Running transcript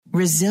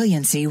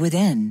Resiliency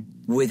Within,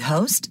 with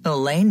host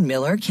Elaine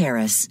Miller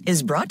Karras,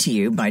 is brought to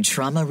you by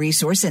Trauma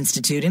Resource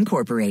Institute,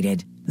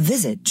 Incorporated.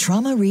 Visit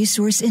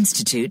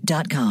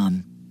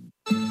traumaresourceinstitute.com.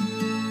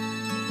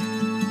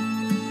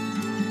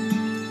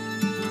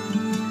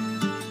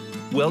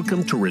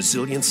 Welcome to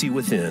Resiliency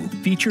Within,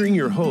 featuring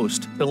your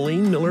host,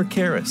 Elaine Miller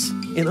Karras.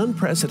 In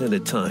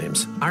unprecedented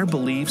times, our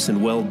beliefs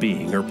and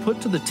well-being are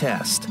put to the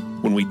test.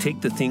 When we take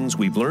the things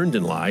we've learned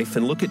in life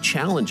and look at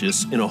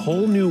challenges in a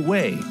whole new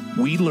way,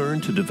 we learn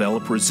to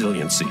develop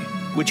resiliency,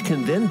 which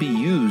can then be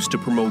used to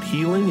promote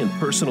healing and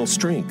personal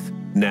strength.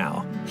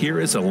 Now, here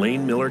is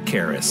Elaine Miller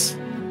Karras.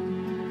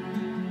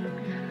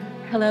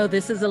 Hello,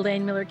 this is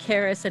Elaine Miller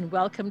Karras, and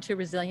welcome to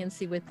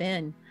Resiliency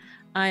Within.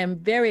 I am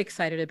very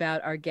excited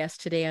about our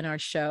guest today on our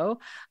show.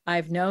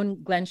 I've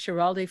known Glenn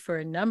Schiraldi for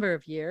a number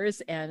of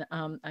years, and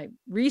I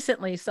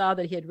recently saw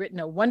that he had written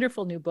a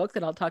wonderful new book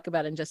that I'll talk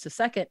about in just a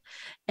second.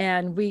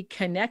 And we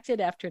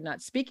connected after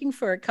not speaking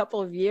for a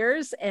couple of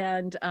years,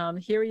 and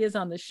here he is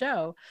on the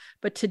show.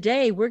 But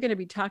today we're going to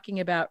be talking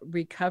about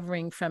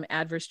recovering from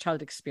adverse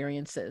childhood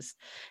experiences.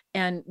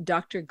 And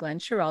Dr. Glenn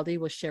Schiraldi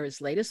will share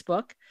his latest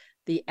book,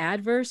 The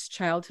Adverse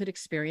Childhood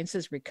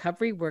Experiences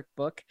Recovery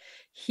Workbook,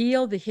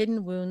 Heal the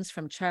Hidden Wounds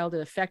from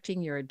Childhood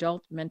Affecting Your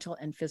Adult Mental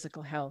and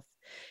Physical Health.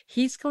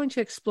 He's going to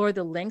explore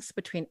the links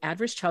between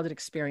adverse childhood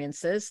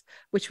experiences,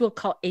 which we'll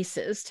call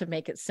ACEs to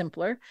make it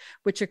simpler,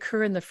 which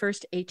occur in the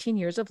first 18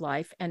 years of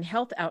life, and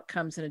health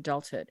outcomes in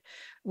adulthood.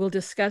 We'll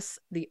discuss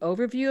the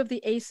overview of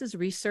the ACEs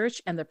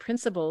research and the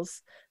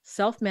principles,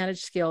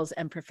 self-managed skills,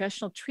 and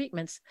professional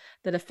treatments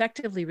that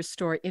effectively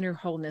restore inner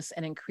wholeness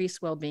and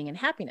increase well-being and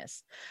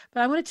happiness.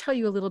 But I want to tell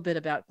you a little bit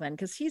about Glenn,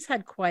 because he's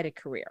had quite a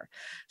career.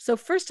 So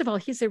first of all,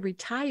 he's a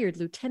retired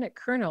lieutenant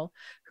colonel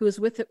who was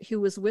with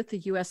the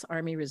U.S.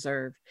 Army Reserve.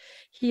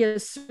 He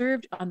has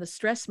served on the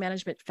stress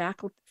management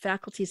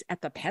faculties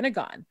at the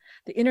Pentagon,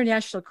 the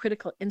International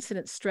Critical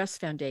Incident Stress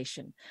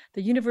Foundation,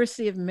 the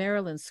University of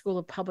Maryland School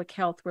of Public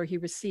Health, where he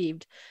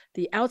received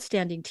the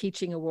Outstanding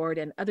Teaching Award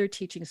and other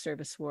teaching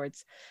service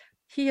awards.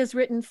 He has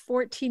written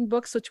 14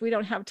 books, which we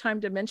don't have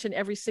time to mention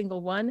every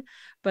single one,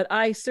 but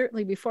I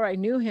certainly, before I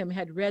knew him,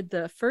 had read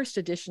the first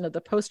edition of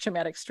the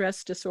Post-Traumatic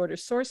Stress Disorder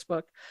Source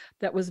Book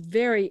that was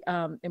very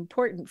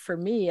important for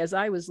me as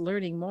I was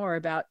learning more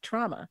about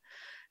trauma.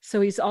 So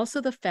he's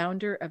also the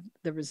founder of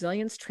the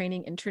Resilience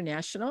Training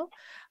International,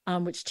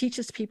 which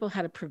teaches people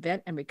how to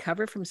prevent and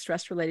recover from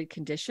stress-related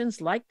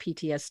conditions like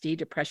PTSD,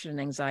 depression,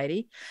 and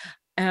anxiety,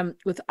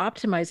 with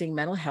optimizing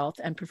mental health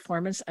and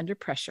performance under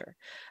pressure.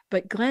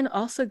 But Glenn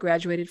also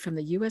graduated from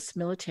the U.S.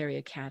 Military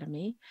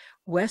Academy,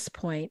 West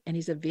Point, and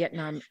he's a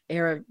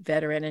Vietnam-era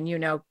veteran. And you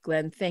know,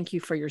 Glenn, thank you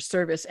for your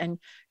service and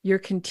your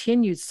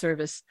continued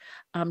service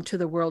to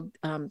the world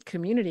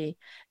community.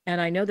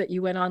 And I know that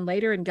you went on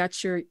later and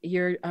got your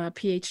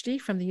PhD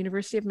from the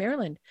University of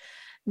Maryland.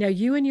 Now,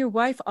 you and your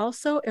wife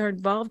also are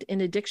involved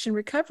in addiction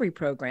recovery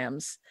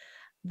programs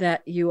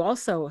that you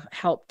also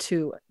help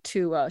to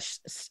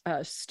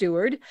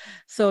steward.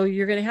 So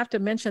you're going to have to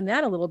mention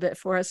that a little bit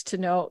for us to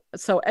know.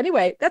 So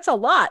anyway, that's a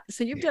lot.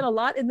 So you've done a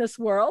lot in this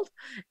world.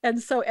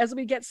 And so as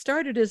we get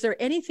started, is there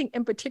anything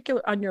in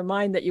particular on your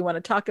mind that you want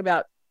to talk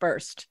about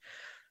first?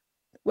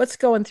 What's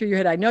going through your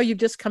head? I know you've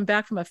just come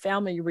back from a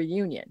family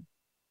reunion.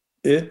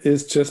 It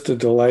is just a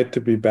delight to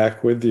be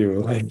back with you,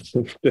 like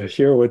to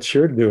hear what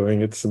you're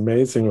doing. It's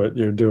amazing what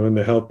you're doing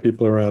to help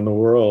people around the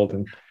world.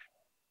 And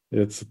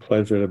it's a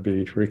pleasure to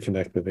be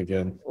reconnected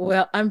again.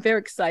 Well, I'm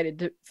very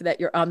excited that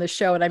you're on the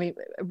show. And I mean,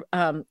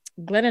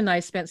 Glenn and I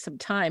spent some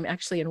time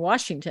actually in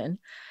Washington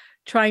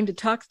trying to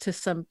talk to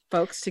some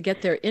folks to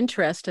get their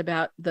interest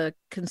about the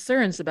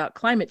concerns about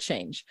climate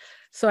change.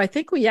 So I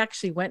think we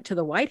actually went to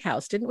the White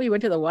House, didn't we? We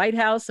went to the White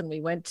House and we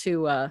went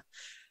to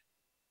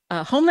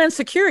Homeland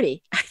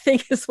Security, I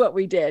think is what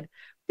we did.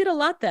 We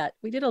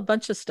did a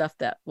bunch of stuff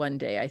that one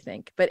day, I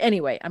think. But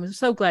anyway, I'm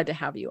so glad to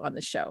have you on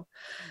the show.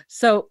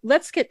 So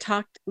let's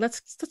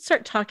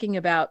start talking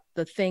about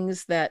the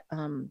things that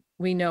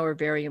we know are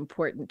very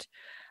important,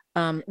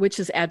 which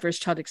is adverse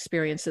child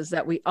experiences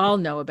that we all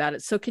know about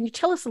it. So can you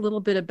tell us a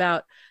little bit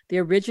about the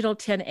original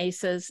 10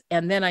 ACEs?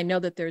 And then I know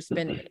that there's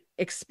been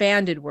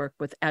expanded work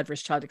with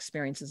adverse child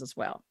experiences as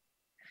well.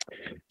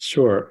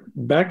 Sure.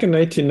 Back in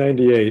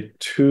 1998,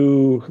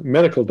 two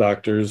medical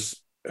doctors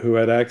who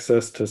had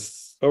access to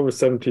over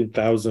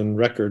 17,000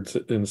 records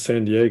in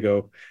San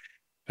Diego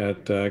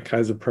at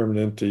Kaiser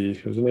Permanente,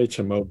 it was an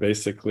HMO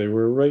basically,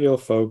 where regular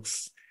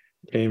folks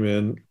came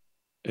in,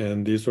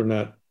 and these were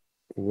not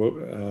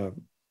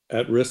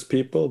at-risk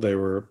people. They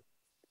were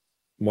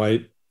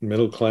white,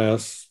 middle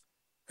class,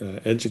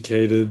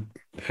 educated,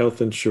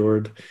 health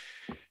insured.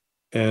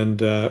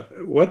 And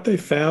what they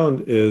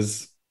found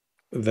is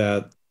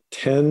that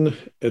 10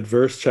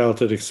 adverse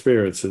childhood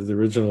experiences, the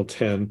original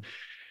 10,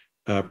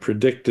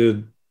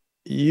 predicted,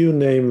 you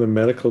name the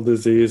medical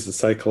disease, the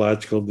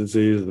psychological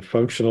disease, the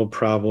functional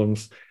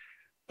problems.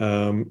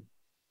 And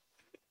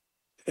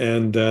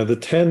the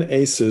 10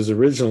 ACEs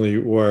originally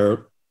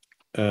were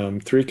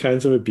 3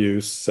 kinds of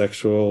abuse: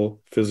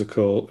 sexual,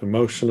 physical,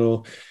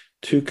 emotional,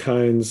 two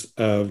kinds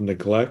of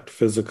neglect,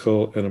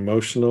 physical and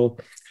emotional.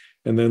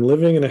 And then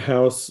living in a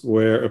house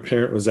where a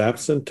parent was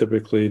absent,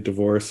 typically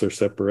divorce or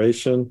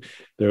separation,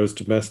 there was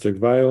domestic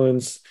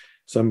violence,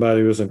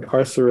 somebody was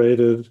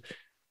incarcerated,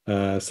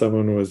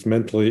 someone was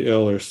mentally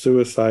ill or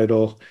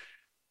suicidal,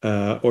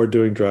 or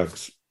doing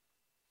drugs.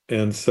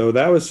 And so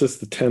that was just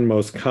the 10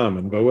 most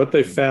common. But what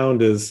they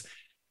found is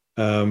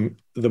the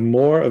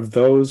more of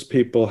those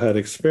people had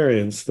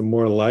experienced, the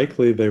more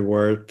likely they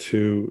were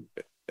to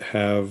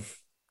have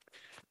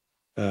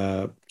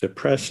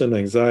depression,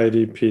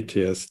 anxiety,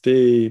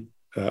 PTSD,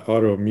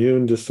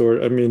 autoimmune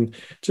disorder. I mean,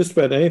 just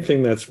about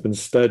anything that's been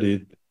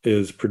studied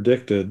is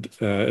predicted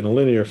in a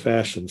linear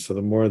fashion. So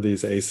the more of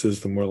these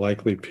ACEs, the more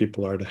likely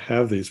people are to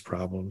have these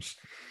problems.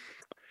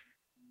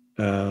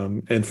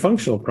 And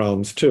functional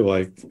problems too,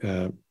 like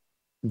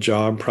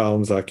job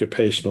problems,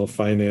 occupational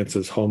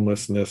finances,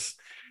 homelessness.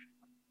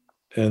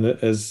 And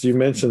as you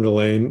mentioned,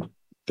 Elaine,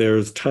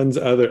 there's tons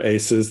of other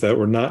ACEs that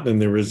were not in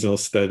the original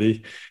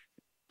study.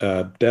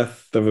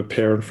 Death of a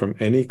parent from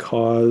any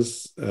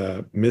cause,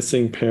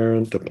 missing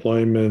parent,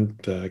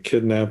 deployment,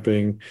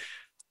 kidnapping,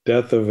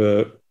 death of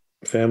a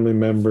family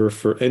member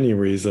for any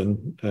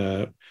reason,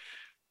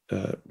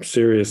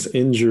 serious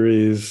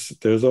injuries.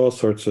 There's all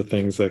sorts of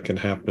things that can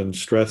happen.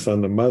 Stress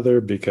on the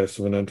mother because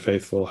of an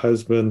unfaithful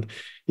husband.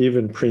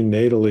 Even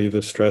prenatally,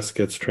 the stress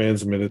gets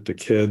transmitted to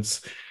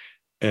kids.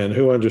 And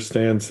who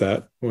understands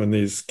that when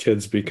these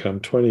kids become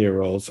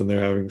 20-year-olds and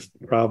they're having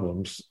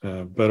problems?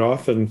 But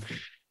often,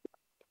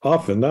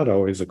 not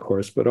always, of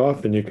course, but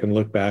often you can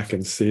look back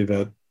and see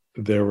that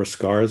there were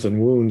scars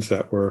and wounds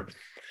that were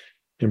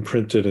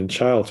imprinted in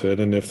childhood.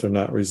 And if they're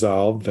not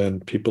resolved,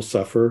 then people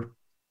suffer.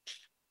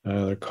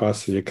 There are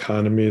costs to the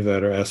economy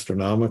that are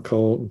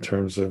astronomical in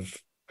terms of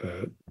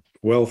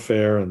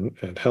welfare and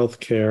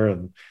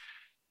healthcare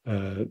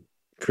and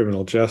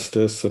criminal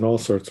justice and all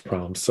sorts of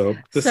problems. So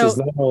this is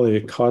not only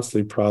a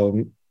costly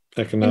problem,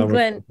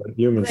 economic, but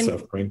human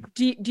suffering.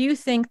 Do you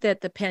think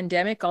that the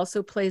pandemic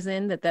also plays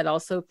in, that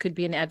also could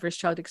be an adverse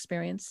child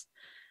experience?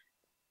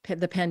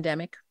 The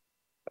pandemic?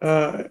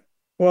 Well,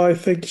 I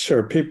think,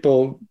 sure,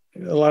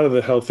 a lot of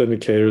the health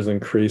indicators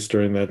increased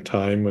during that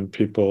time when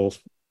people,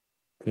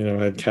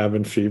 had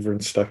cabin fever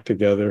and stuck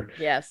together.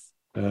 Yes.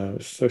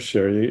 So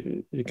sure,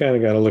 you kind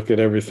of got to look at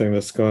everything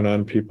that's going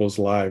on in people's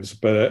lives.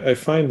 But I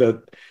find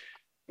that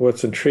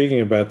what's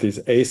intriguing about these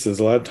ACEs,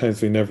 a lot of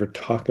times we never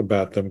talk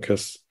about them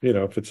because,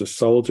 if it's a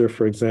soldier,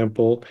 for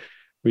example,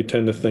 we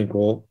tend to think,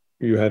 well,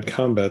 you had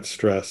combat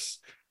stress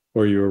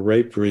or you were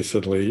raped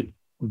recently,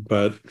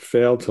 but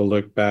fail to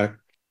look back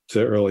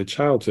to early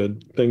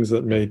childhood, things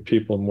that made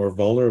people more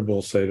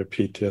vulnerable, say, to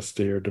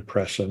PTSD or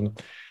depression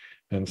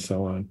and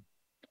so on.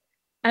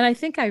 And I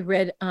think I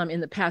read in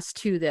the past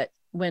too, that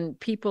when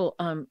people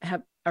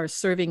are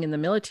serving in the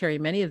military,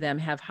 many of them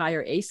have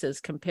higher ACEs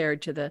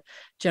compared to the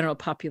general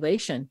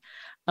population,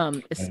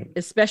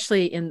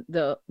 especially in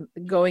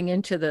going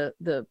into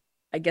the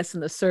I guess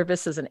in the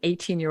service as an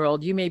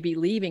 18-year-old, you may be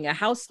leaving a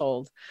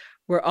household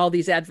where all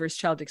these adverse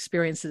child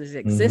experiences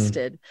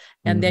existed.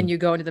 Mm-hmm. And then you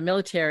go into the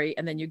military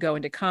and then you go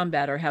into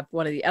combat or have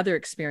one of the other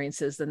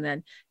experiences and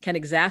then can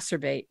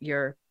exacerbate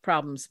your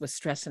problems with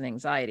stress and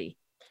anxiety.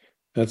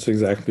 That's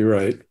exactly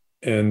right.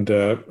 And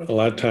a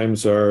lot of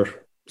times our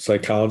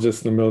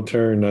psychologists in the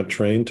military are not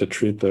trained to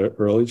treat the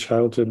early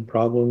childhood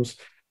problems.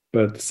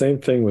 But the same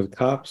thing with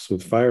cops,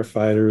 with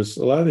firefighters,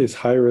 a lot of these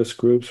high-risk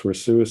groups where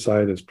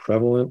suicide is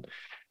prevalent.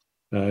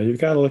 You've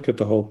got to look at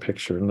the whole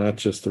picture, not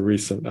just the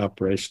recent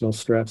operational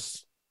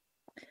stress.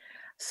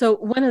 So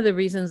one of the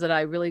reasons that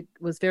I really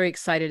was very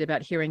excited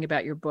about hearing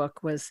about your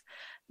book was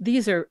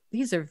these are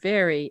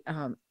very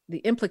the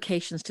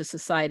implications to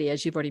society,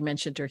 as you've already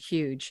mentioned, are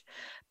huge.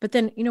 But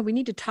then, we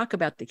need to talk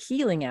about the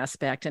healing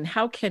aspect and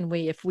how can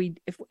we, if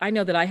I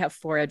know that I have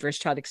 4 adverse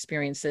child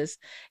experiences,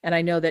 and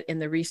I know that in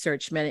the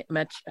research,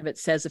 much of it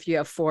says if you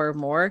have 4 or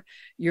more,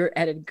 you're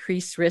at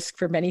increased risk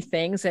for many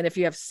things. And if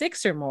you have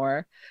 6 or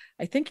more,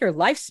 I think your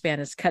lifespan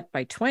is cut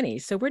by 20.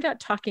 So we're not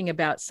talking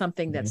about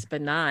something that's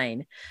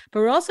benign,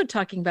 but we're also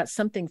talking about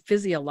something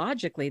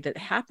physiologically that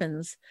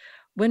happens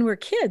when we're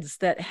kids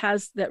that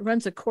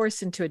runs a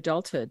course into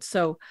adulthood.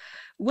 So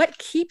what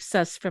keeps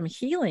us from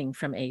healing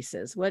from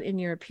ACEs? What, in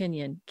your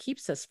opinion,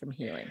 keeps us from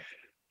healing?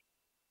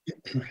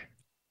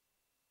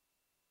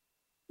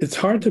 It's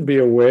hard to be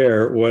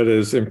aware what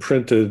is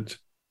imprinted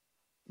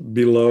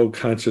below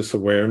conscious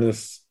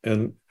awareness.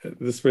 And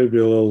this may be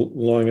a little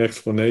long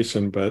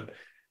explanation, but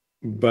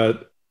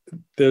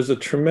there's a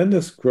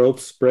tremendous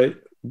growth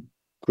spurt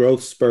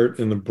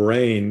in the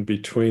brain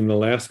between the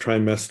last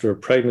trimester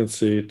of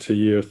pregnancy to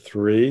year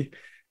 3.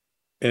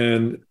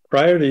 And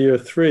prior to year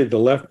 3, the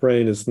left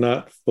brain is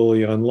not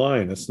fully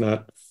online. It's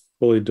not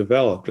fully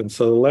developed. And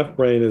so the left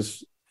brain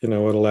is,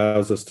 what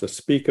allows us to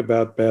speak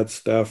about bad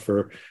stuff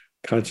or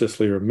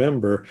consciously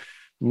remember.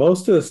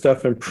 Most of the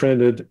stuff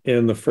imprinted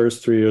in the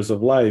first 3 years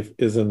of life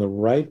is in the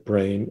right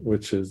brain,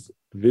 which is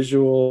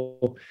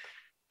visual.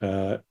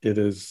 It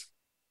is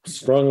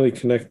strongly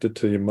connected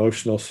to the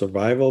emotional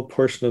survival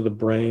portion of the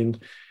brain.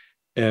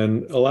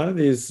 And a lot of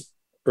these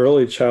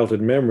early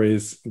childhood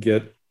memories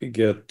get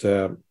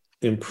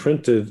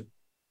imprinted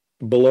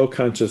below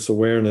conscious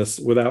awareness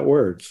without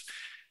words.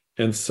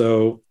 And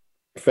so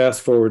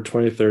fast forward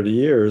 20, 30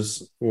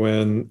 years,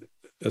 when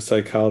a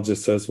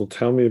psychologist says, well,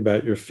 tell me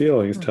about your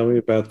feelings, tell me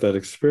about that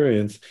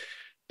experience,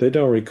 they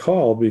don't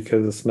recall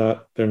because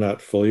they're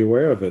not fully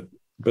aware of it.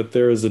 But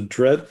there is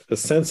a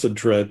sense of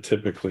dread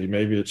typically.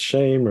 Maybe it's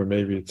shame or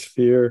maybe it's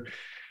fear.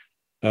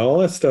 All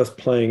that stuff's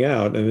playing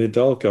out, and the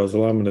adult goes,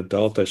 well, I'm an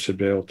adult, I should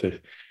be able to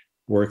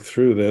work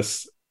through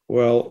this.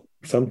 Well,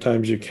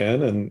 sometimes you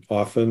can, and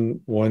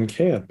often one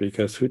can't,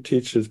 because who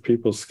teaches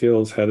people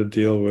skills how to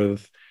deal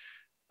with,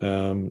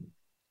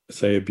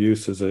 say,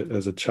 abuse as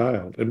a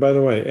child? And by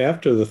the way,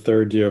 after the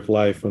third year of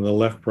life, when the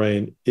left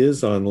brain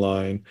is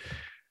online,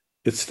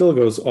 it still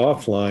goes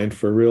offline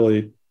for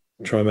really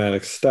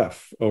traumatic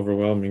stuff,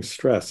 overwhelming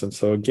stress. And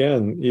so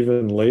again,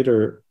 even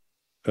later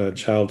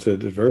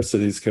childhood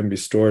adversities can be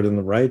stored in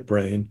the right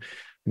brain,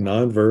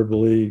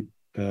 non-verbally,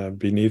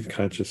 beneath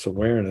conscious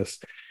awareness.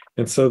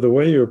 And so the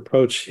way you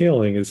approach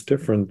healing is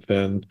different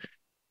than,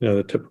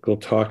 the typical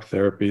talk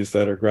therapies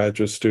that our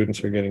graduate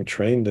students are getting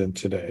trained in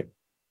today.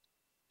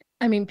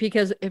 I mean,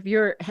 because if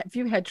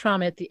you had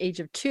trauma at the age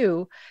of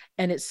 2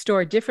 and it's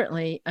stored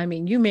differently, I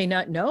mean, you may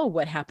not know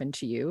what happened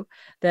to you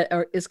that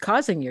is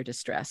causing your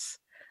distress.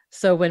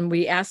 So when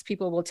we ask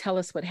people, well, tell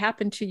us what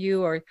happened to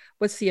you, or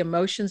what's the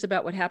emotions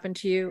about what happened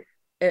to you,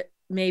 it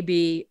may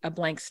be a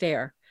blank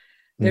stare.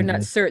 They're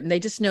not certain. They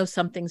just know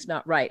something's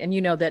not right. And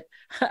you know that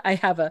I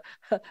have a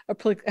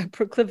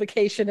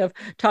proclivication of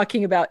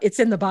talking about it's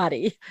in the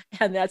body.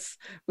 And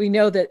we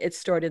know that it's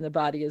stored in the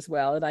body as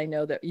well. And I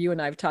know that you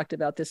and I have talked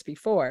about this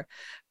before.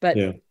 But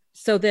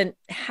So then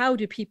how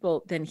do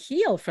people then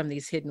heal from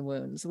these hidden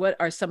wounds? What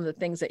are some of the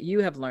things that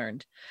you have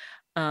learned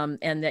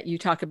and that you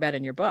talk about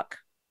in your book?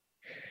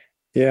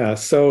 Yeah.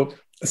 So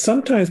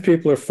sometimes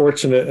people are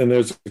fortunate and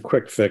there's a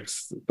quick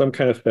fix. Some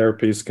kind of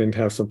therapies can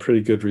have some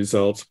pretty good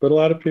results, but a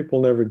lot of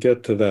people never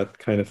get to that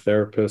kind of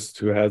therapist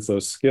who has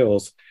those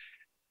skills.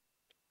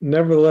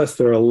 Nevertheless,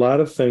 there are a lot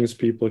of things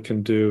people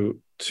can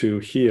do to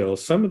heal.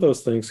 Some of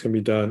those things can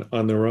be done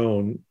on their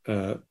own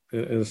in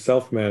a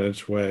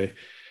self-managed way.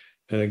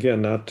 And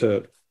again, not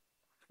to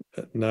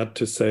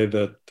say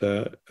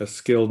that a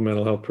skilled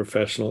mental health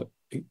professional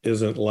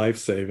isn't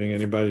life-saving.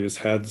 Anybody who's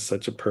had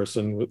such a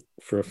person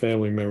for a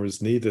family member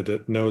who's needed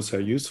it knows how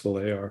useful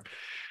they are.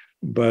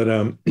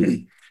 But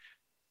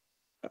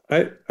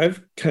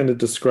I've kind of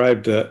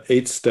described an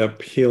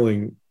 8-step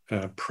healing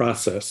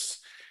process.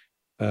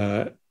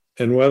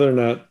 And whether or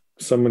not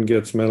someone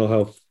gets mental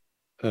health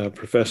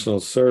professional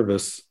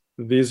service,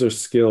 these are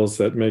skills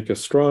that make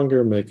us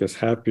stronger, make us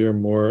happier,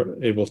 more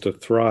able to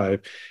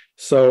thrive.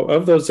 So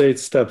of those 8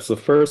 steps, the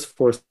first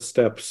 4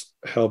 steps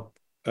help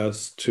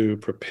us to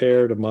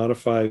prepare to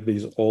modify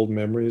these old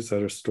memories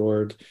that are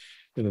stored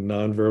in a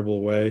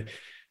nonverbal way.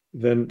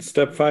 Then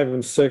step 5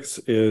 and 6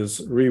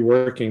 is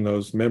reworking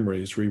those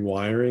memories,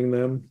 rewiring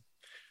them,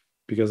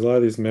 because a lot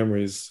of these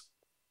memories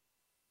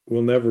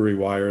will never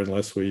rewire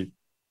unless we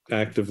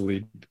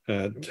actively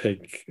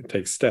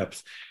take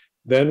steps.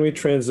 Then we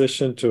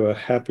transition to a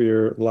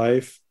happier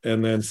life.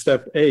 And then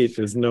step 8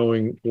 is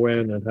knowing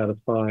when and how to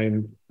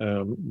find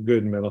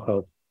good mental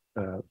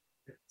health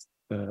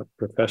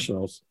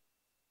professionals.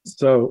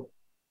 So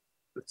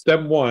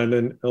step 1,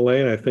 and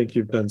Elaine, I think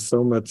you've done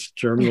so much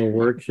germinal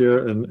work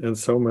here and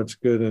so much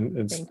good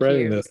in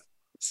spreading this.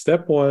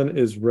 Step 1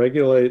 is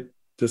regulate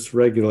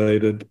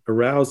dysregulated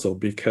arousal,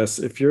 because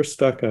if you're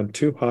stuck on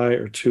too high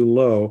or too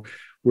low,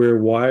 we're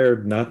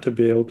wired not to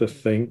be able to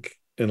think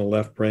in a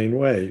left brain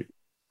way,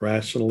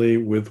 rationally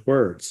with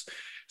words.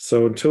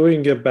 So until we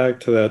can get back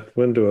to that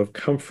window of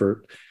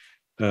comfort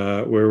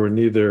where we're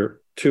neither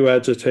too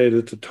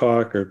agitated to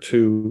talk or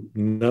too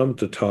numb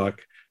to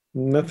talk,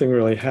 nothing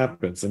really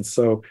happens. And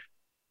so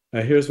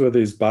here's where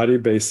these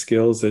body-based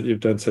skills that you've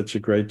done such a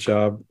great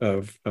job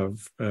of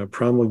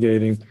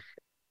promulgating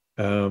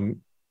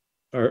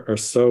are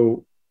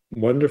so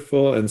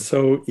wonderful and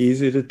so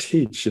easy to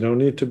teach. You don't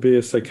need to be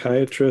a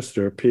psychiatrist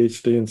or a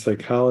PhD in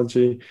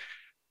psychology.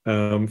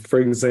 For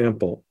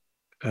example,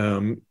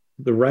 the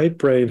right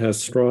brain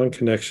has strong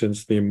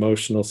connections to the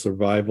emotional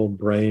survival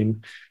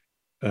brain,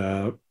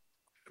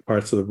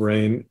 parts of the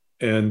brain.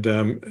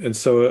 And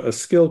so a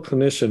skilled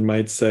clinician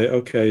might say,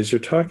 okay, as you're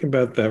talking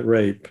about that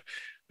rape,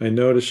 I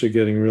notice you're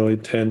getting really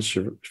tense,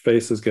 your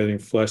face is getting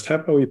flushed. How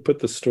about we put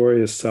the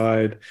story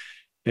aside,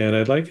 and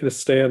I'd like you to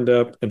stand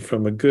up, and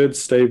from a good,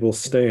 stable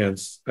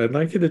stance, I'd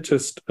like you to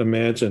just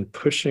imagine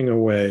pushing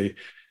away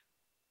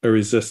a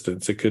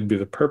resistance. It could be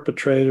the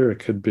perpetrator, it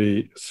could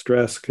be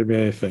stress, it could be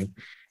anything.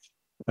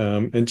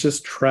 And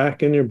just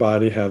track in your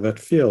body how that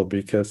feels,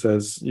 because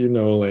as you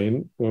know,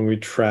 Elaine, when we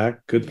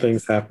track, good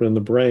things happen in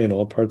the brain.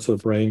 All parts of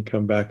the brain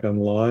come back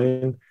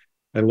online.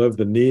 I love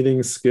the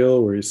kneading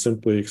skill, where you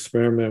simply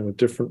experiment with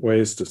different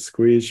ways to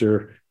squeeze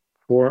your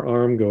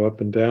forearm, go up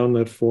and down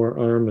that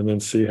forearm, and then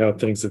see how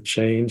things have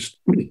changed,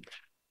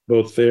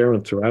 both there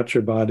and throughout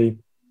your body.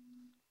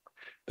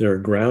 There are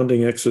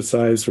grounding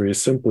exercises where you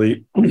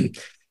simply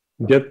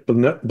get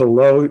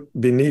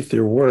beneath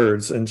your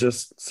words and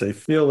just say,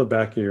 feel the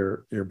back of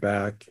your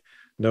back.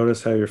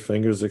 Notice how your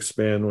fingers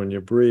expand when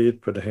you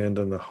breathe. Put a hand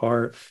on the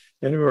heart.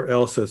 Anywhere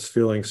else that's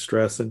feeling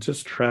stress, and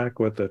just track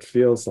what that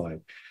feels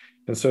like.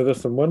 And so there's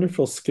some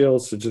wonderful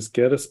skills to just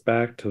get us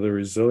back to the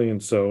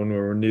resilient zone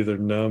where we're neither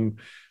numb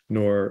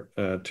nor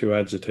too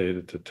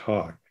agitated to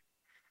talk.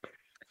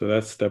 So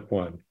that's step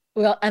one.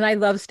 Well, and I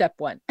love step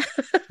one.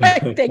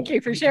 Thank you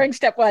for sharing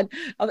step one.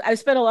 I've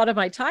spent a lot of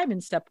my time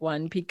in step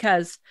one,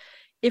 because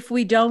if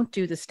we don't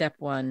do the step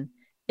one,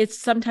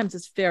 sometimes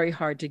it's very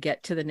hard to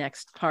get to the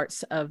next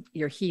parts of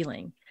your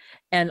healing.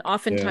 And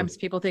oftentimes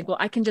people think, well,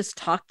 I can just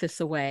talk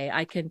this away.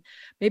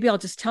 Maybe I'll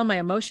just tell my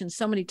emotions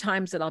so many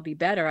times that I'll be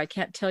better. I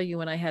can't tell you,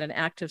 when I had an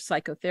active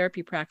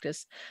psychotherapy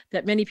practice,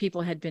 that many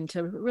people had been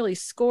to really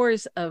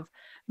scores of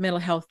mental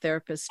health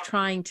therapists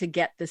trying to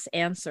get this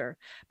answer.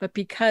 But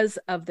because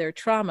of their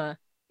trauma,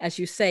 as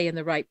you say, in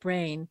the right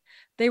brain,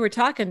 they were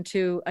talking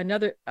to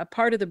a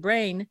part of the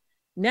brain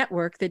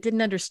network that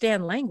didn't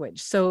understand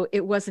language. So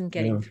it wasn't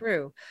getting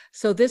through.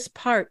 So this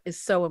part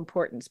is so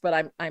important.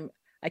 But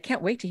I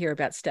can't wait to hear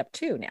about step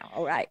two now.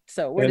 All right.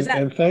 So where does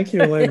that? And thank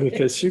you, Elaine,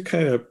 because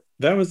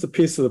that was the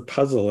piece of the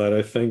puzzle that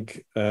I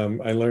think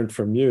I learned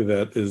from you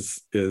that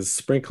is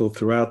sprinkled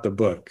throughout the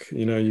book.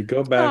 You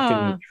go back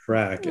and you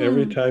track.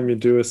 Every time you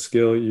do a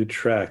skill, you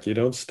track. You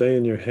don't stay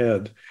in your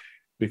head,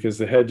 because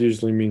the head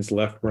usually means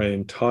left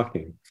brain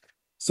talking.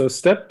 So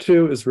step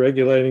two is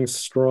regulating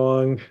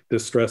strong,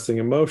 distressing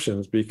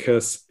emotions,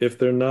 because if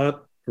they're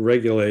not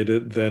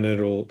regulated, then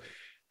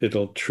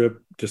it'll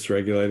trip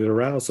dysregulated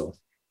arousal.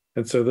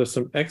 And so there's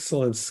some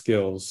excellent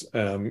skills.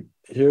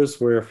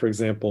 Here's where, for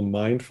example,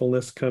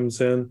 mindfulness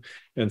comes in,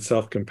 and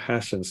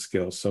self-compassion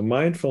skills. So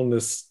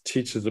mindfulness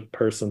teaches a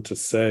person to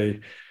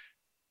say,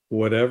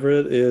 whatever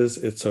it is,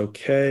 it's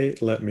okay,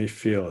 let me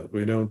feel it.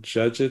 We don't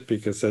judge it,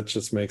 because that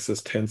just makes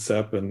us tense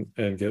up and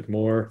get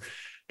more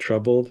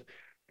troubled.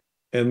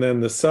 And then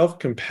the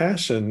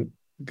self-compassion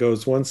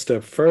goes one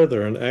step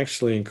further and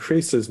actually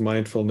increases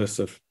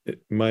mindfulness's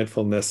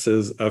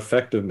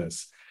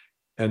effectiveness.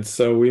 And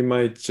so we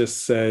might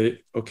just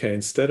say, okay,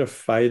 instead of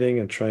fighting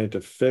and trying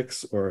to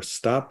fix or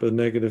stop a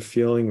negative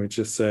feeling, we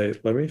just say,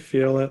 let me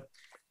feel it.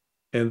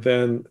 And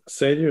then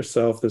say to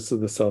yourself, this is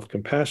the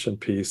self-compassion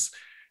piece.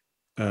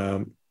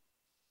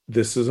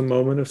 This is a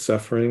moment of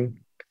suffering.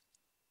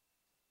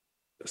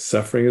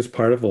 Suffering is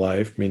part of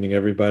life, meaning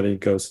everybody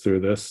goes through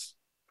this.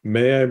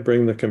 May I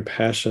bring the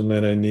compassion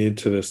that I need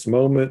to this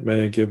moment?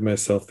 May I give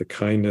myself the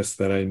kindness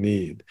that I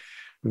need?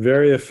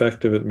 Very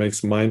effective. It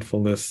makes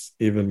mindfulness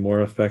even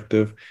more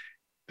effective.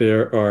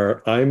 There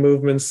are eye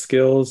movement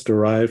skills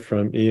derived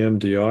from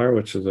EMDR,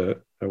 which is a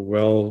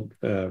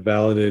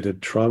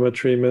well-validated trauma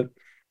treatment,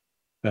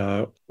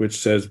 which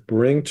says,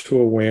 bring to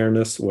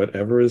awareness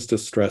whatever is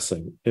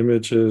distressing.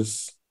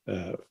 Images,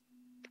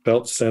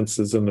 felt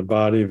senses in the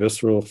body,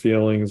 visceral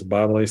feelings,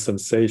 bodily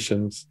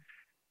sensations,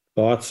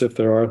 thoughts if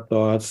there are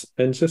thoughts,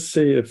 and just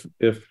see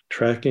if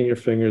tracking your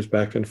fingers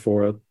back and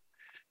forth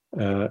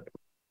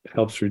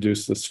helps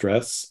reduce the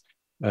stress.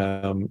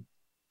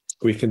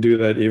 We can do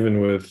that even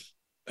with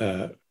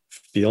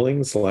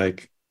feelings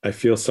like, I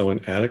feel so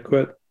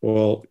inadequate.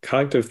 Well,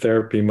 cognitive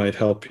therapy might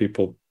help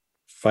people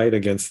fight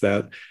against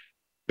that.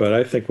 But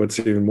I think what's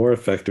even more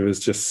effective is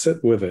just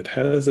sit with it.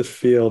 How does it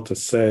feel to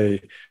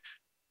say,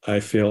 I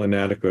feel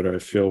inadequate, or I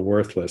feel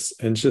worthless?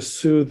 And just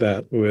soothe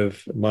that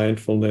with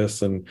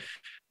mindfulness and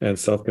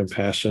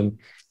self-compassion.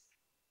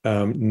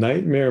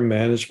 Nightmare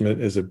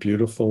management is a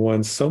beautiful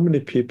one. So many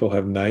people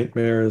have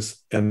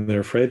nightmares and they're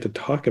afraid to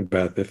talk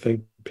about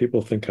it.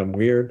 People think I'm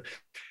weird,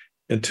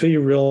 until you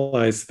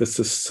realize this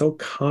is so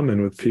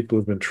common with people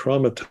who've been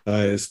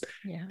traumatized.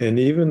 Yeah. And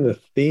even the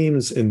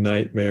themes in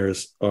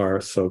nightmares are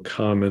so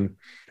common.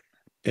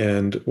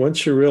 And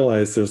once you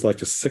realize there's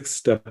like a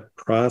 6-step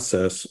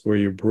process where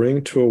you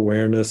bring to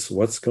awareness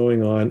what's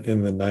going on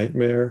in the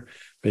nightmare,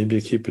 maybe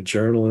you keep a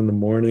journal in the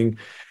morning,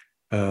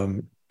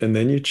 and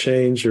then you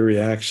change your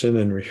reaction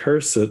and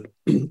rehearse it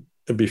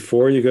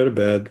before you go to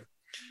bed.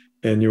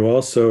 And you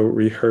also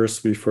rehearse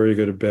before you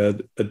go to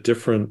bed a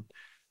different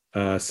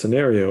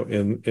scenario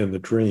in the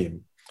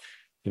dream.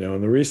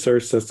 In the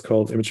research, that's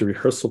called imagery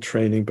rehearsal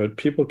training, but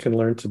people can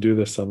learn to do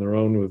this on their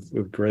own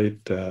with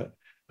great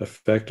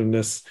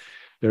effectiveness.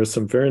 There are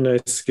some very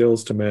nice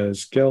skills to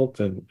manage guilt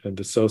and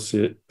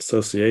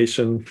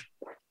dissociation,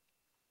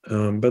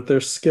 but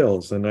they're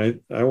skills. And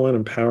I want to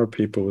empower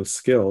people with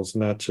skills,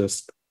 not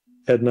just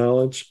head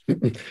knowledge.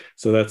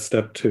 So that's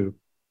step 2.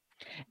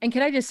 And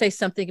can I just say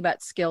something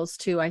about skills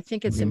too? I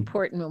think it's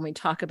important when we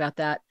talk about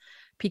that,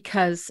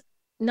 because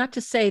not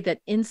to say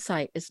that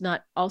insight is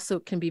not also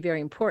can be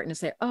very important to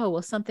say, oh,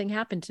 well, something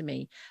happened to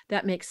me.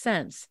 That makes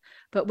sense.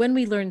 But when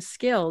we learn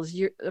skills,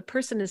 a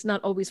person is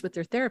not always with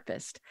their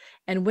therapist.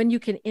 And when you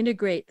can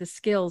integrate the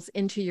skills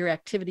into your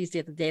activities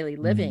of the daily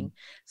living,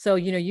 so,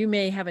 you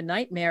may have a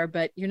nightmare,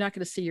 but you're not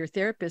going to see your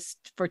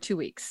therapist for 2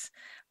 weeks.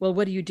 Well,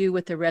 what do you do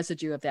with the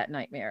residue of that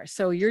nightmare?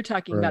 So you're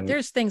talking about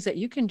there's things that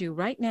you can do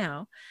right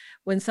now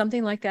when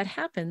something like that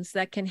happens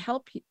that can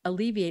help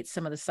alleviate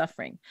some of the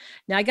suffering.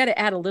 Now, I got to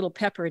add a little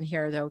pepper in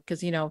here, though,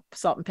 because,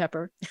 salt and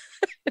pepper.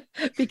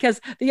 Because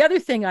the other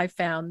thing I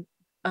found,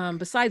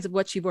 besides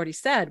what you've already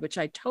said, which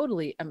I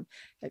totally am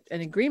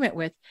in agreement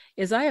with,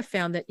 is I have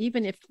found that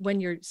even if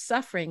when you're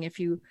suffering, if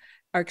you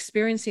are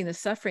experiencing the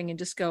suffering and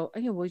just go,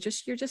 well,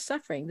 you're just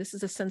suffering. This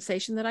is a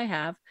sensation that I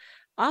have.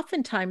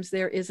 Oftentimes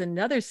there is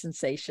another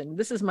sensation.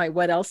 This is my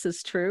what else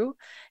is true.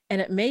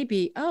 And it may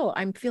be, oh,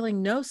 I'm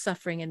feeling no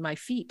suffering in my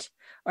feet,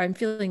 or I'm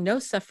feeling no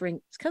suffering,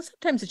 because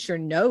sometimes it's your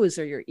nose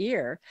or your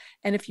ear.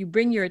 And if you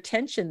bring your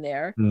attention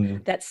there,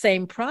 that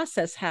same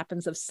process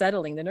happens of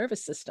settling the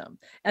nervous system.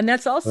 And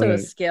that's also a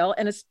skill.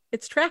 And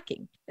it's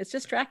tracking. It's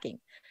just tracking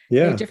in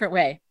a different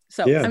way.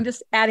 So I'm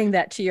just adding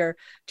that to your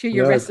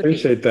recipe. I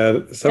appreciate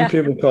that. Some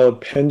people call it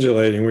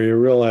pendulating, where you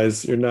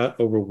realize you're not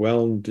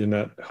overwhelmed.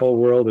 The whole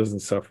world isn't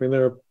suffering.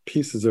 There are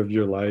pieces of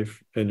your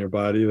life and your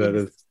body that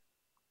is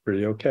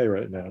pretty okay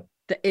right now.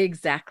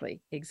 Exactly.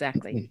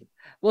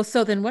 Well,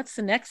 so then what's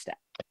the next step?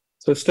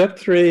 So step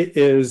 3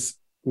 is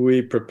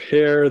we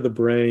prepare the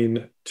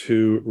brain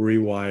to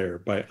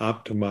rewire by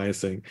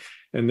optimizing.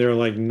 And there are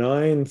like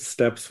 9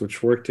 steps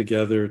which work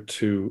together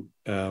to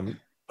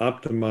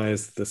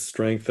optimize the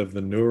strength of the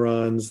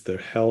neurons, their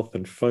health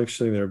and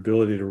functioning, their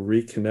ability to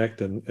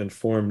reconnect and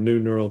form new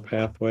neural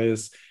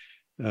pathways,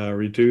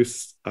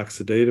 reduce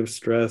oxidative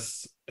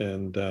stress,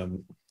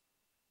 and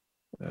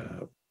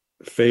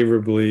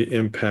favorably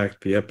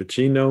impact the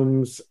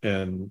epigenomes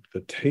and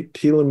the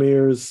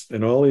telomeres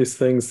and all these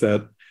things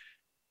that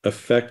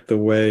affect the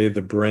way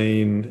the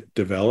brain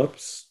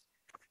develops.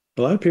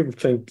 A lot of people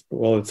think,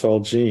 well, it's all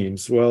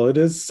genes. Well, it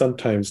is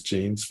sometimes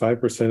genes.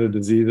 5% of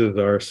diseases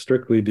are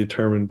strictly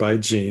determined by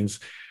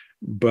genes,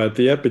 but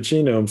the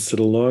epigenomes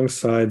sit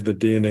alongside the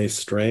DNA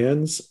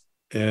strands,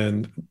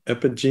 and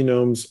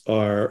epigenomes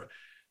are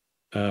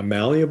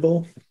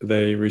malleable.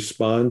 They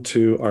respond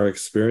to our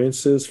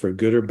experiences for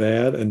good or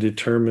bad and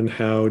determine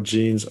how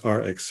genes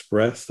are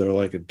expressed. They're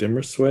like a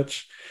dimmer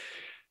switch.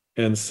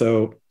 And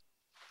so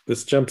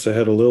this jumps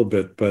ahead a little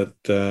bit, but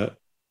the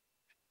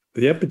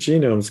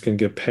epigenomes can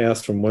get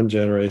passed from one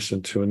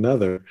generation to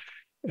another.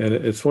 And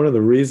it's one of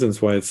the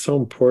reasons why it's so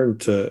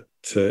important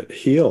to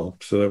heal,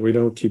 so that we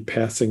don't keep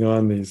passing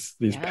on these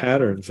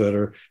patterns that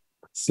are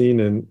seen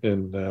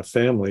in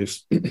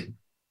families.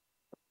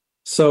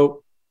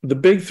 So the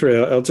big 3,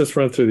 I'll just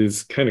run through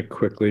these kind of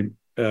quickly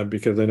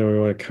because I know we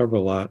want to cover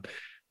a lot.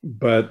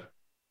 But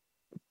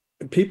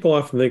people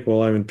often think,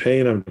 well, I'm in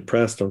pain, I'm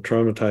depressed, I'm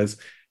traumatized.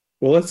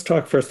 Well, let's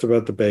talk first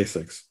about the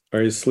basics.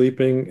 Are you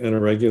sleeping in a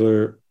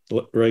regular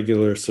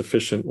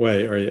sufficient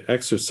way? Are you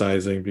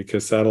exercising?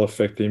 Because that'll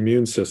affect the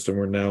immune system.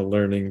 We're now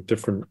learning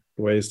different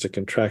ways to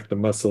contract the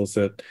muscles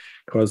that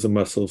cause the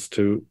muscles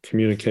to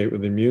communicate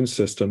with the immune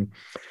system.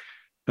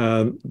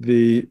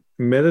 The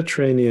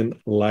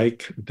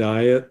Mediterranean-like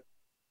diet,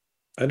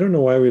 I don't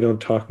know why we don't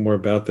talk more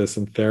about this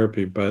in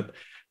therapy, but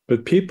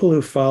people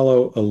who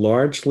follow a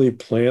largely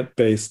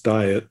plant-based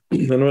diet,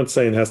 I'm not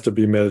saying it has to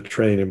be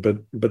Mediterranean,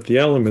 but the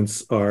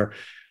elements are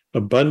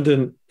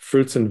abundant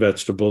fruits and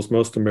vegetables.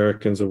 Most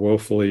Americans are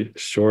woefully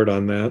short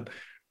on that.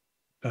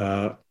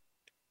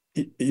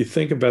 You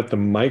think about the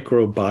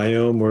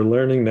microbiome. We're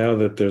learning now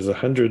that there's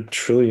 100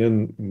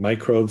 trillion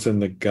microbes in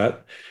the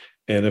gut.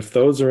 And if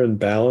those are in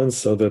balance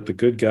so that the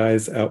good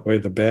guys outweigh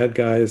the bad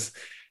guys,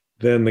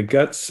 then the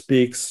gut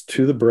speaks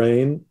to the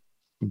brain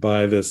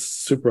by this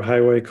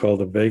superhighway called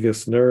the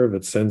vagus nerve.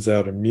 It sends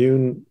out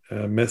immune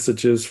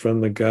messages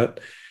from the gut.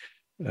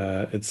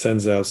 It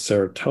sends out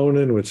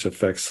serotonin, which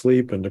affects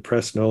sleep and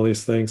depression, all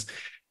these things.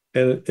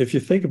 And if you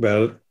think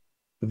about it,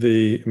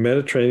 the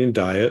Mediterranean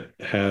diet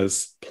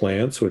has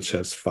plants, which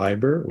has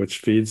fiber, which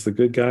feeds the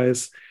good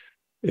guys.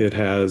 It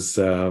has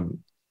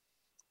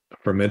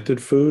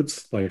fermented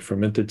foods, like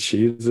fermented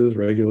cheeses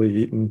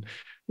regularly eaten,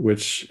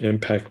 which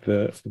impact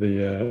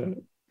the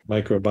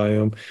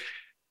microbiome.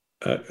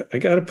 I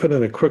got to put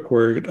in a quick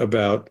word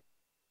about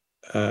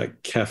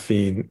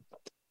caffeine.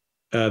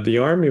 The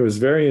Army was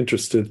very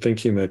interested,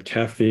 thinking that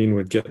caffeine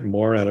would get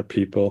more out of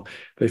people.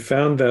 They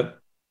found that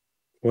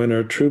when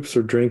our troops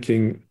are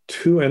drinking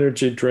 2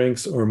 energy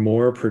drinks or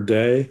more per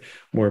day,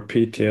 more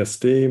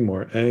PTSD,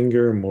 more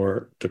anger,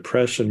 more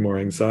depression, more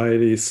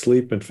anxiety,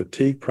 sleep and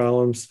fatigue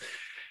problems.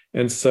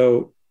 And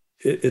so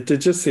it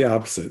did just the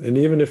opposite. And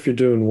even if you're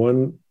doing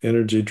 1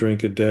 energy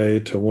drink a day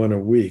to 1 a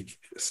week,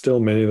 still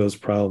many of those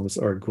problems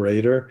are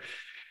greater.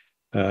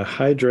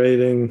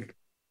 Hydrating,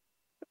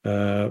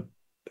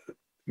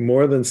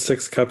 more than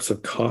 6 cups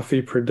of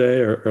coffee per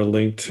day are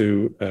linked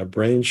to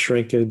brain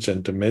shrinkage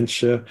and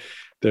dementia.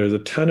 There's a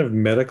ton of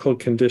medical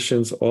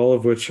conditions, all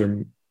of which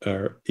are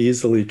are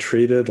easily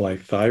treated,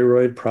 like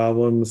thyroid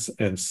problems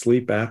and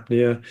sleep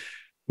apnea,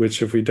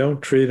 which if we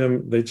don't treat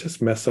them, they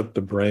just mess up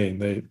the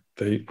brain.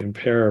 They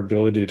impair our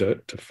ability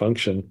to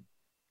function.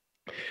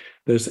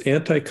 There's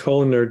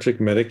anticholinergic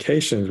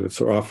medications,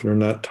 which are often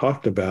not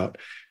talked about.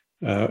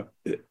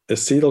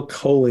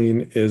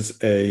 Acetylcholine is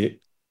a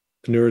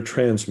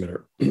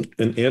neurotransmitter.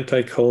 An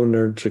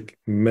anticholinergic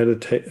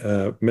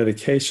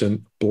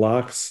medication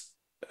blocks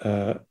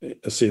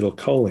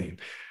acetylcholine.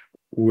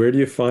 Where do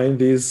you find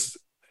these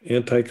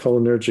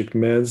anticholinergic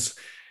meds?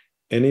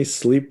 Any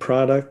sleep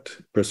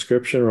product,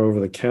 prescription or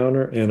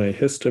over-the-counter,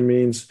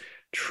 antihistamines,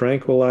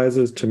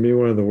 tranquilizers. To me,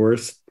 one of the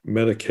worst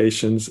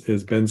medications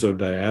is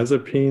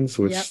benzodiazepines,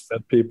 which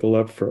set people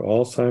up for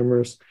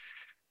Alzheimer's.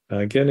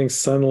 Getting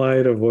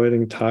sunlight,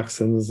 avoiding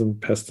toxins and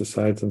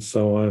pesticides and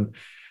so on,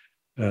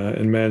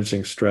 and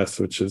managing stress,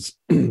 which is,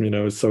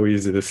 it's so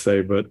easy to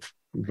say, but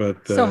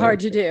so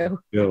hard to do.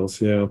 Skills,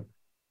 yeah.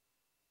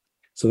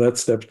 So that's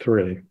step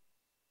 3.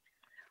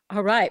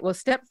 All right. Well,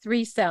 step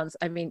 3 sounds,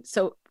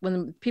 so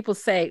when people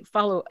say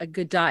follow a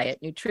good diet,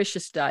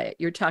 nutritious diet,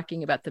 you're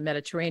talking about the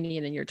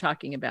Mediterranean, and you're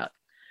talking about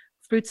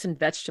fruits and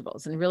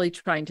vegetables, and really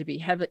trying to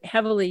be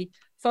heavily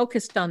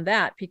focused on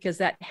that, because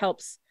that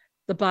helps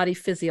the body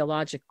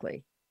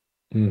physiologically.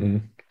 Mm-hmm.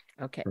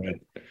 Okay.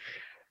 Right.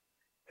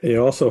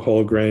 Also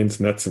whole grains,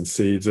 nuts, and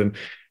seeds. And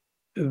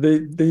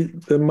the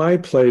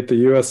MyPlate,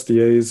 the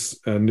USDA's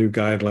new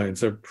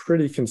guidelines are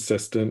pretty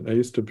consistent. I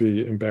used to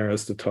be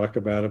embarrassed to talk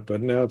about it,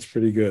 but now it's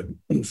pretty good.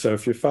 So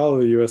if you follow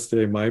the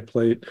USDA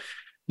MyPlate,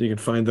 you can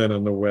find that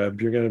on the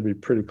web. You're going to be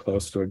pretty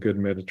close to a good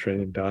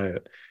Mediterranean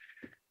diet.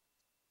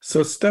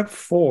 So step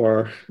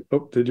 4,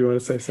 did you want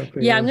to say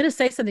something? Yeah, I'm going to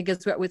say something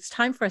because it's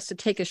time for us to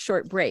take a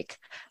short break.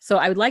 So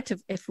I would like to,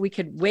 if we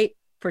could wait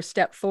for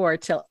step 4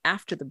 till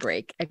after the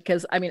break,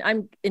 because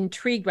I'm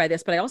intrigued by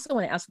this, but I also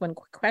want to ask one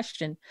quick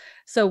question.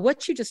 So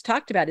what you just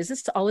talked about, is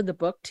this all in the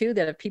book too,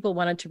 that if people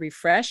wanted to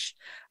refresh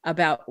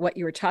about what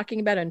you were talking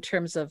about in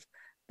terms of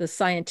the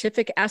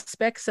scientific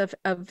aspects of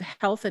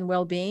health and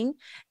well-being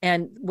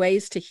and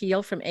ways to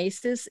heal from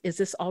ACEs, is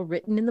this all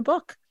written in the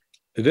book?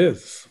 It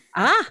is.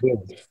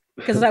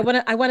 Because I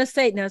want to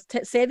say now,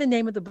 say the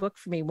name of the book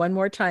for me one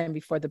more time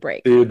before the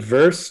break. The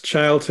Adverse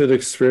Childhood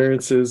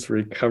Experiences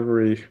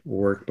Recovery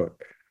Workbook.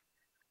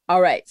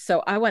 All right.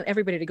 So I want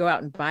everybody to go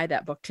out and buy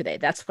that book today.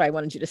 That's why I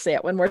wanted you to say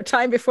it one more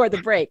time before the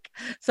break.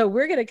 So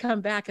we're going to come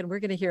back and we're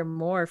going to hear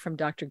more from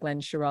Dr. Glenn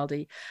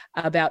Schiraldi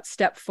about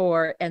step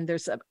 4. And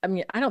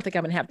I don't think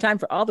I'm going to have time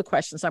for all the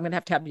questions. So I'm going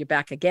to have you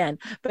back again.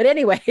 But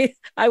anyway,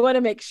 I want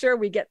to make sure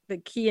we get the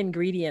key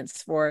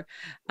ingredients for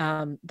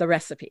the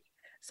recipe.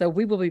 So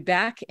we will be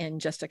back in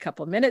just a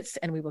couple of minutes,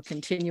 and we will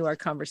continue our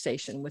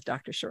conversation with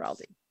Dr.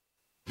 Schiraldi.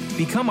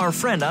 Become our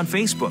friend on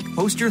Facebook.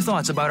 Post your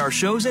thoughts about our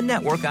shows and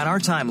network on our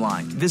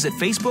timeline. Visit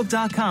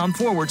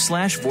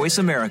facebook.com/Voice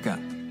America.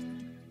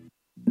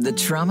 The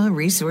Trauma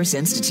Resource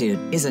Institute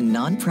is a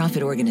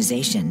nonprofit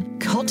organization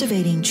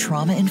cultivating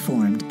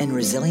trauma-informed and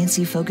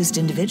resiliency-focused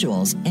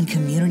individuals and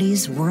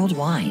communities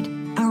worldwide.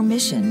 Our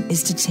mission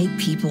is to take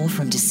people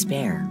from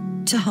despair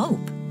to hope.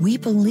 We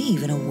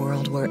believe in a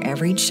world where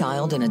every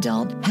child and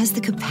adult has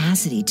the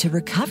capacity to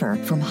recover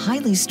from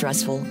highly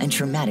stressful and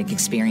traumatic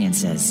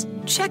experiences.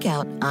 Check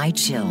out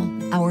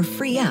iChill, our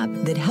free app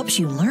that helps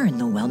you learn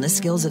the wellness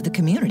skills of the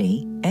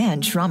community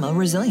and trauma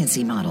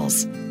resiliency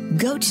models.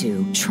 Go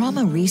to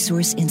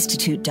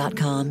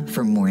traumaresourceinstitute.com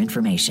for more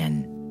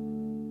information.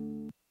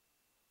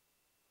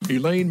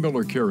 Elaine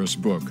Miller-Karras'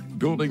 book,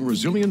 Building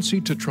Resiliency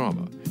to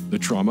Trauma, The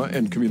Trauma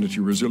and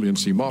Community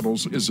Resiliency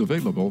Models, is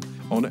available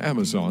on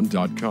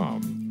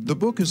Amazon.com. The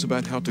book is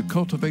about how to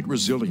cultivate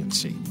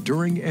resiliency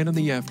during and in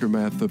the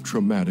aftermath of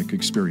traumatic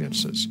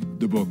experiences.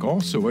 The book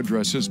also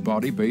addresses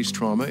body-based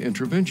trauma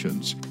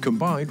interventions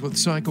combined with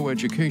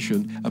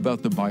psychoeducation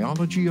about the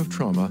biology of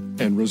trauma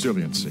and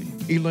resiliency.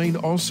 Elaine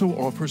also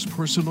offers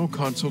personal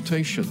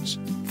consultations.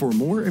 For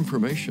more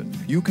information,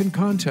 you can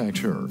contact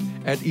her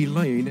at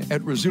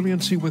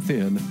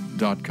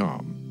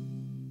elaine@resiliencywithin.com.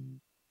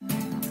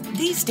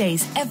 These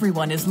days,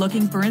 everyone is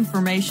looking for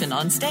information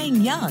on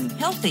staying young,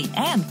 healthy,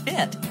 and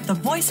fit. The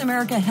Voice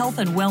America Health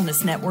and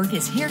Wellness Network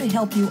is here to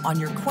help you on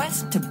your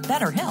quest to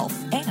better health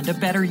and a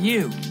better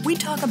you. We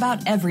talk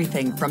about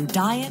everything from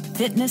diet,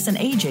 fitness, and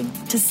aging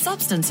to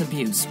substance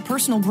abuse,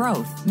 personal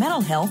growth, mental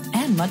health,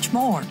 and much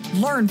more.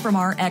 Learn from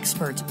our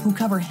experts who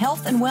cover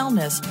health and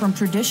wellness from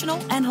traditional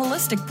and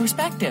holistic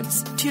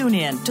perspectives. Tune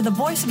in to the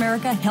Voice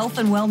America Health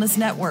and Wellness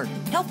Network.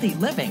 Healthy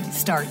living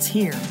starts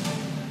here.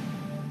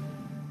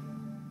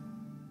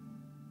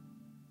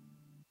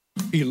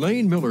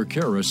 Elaine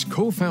Miller-Karras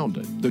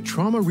co-founded the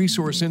Trauma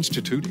Resource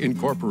Institute,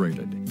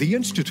 Incorporated. The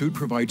Institute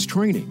provides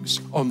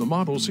trainings on the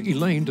models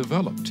Elaine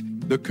developed,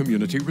 the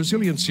Community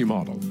Resiliency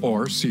Model,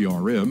 or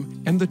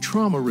CRM, and the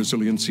Trauma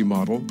Resiliency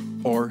Model,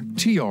 or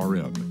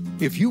TRM.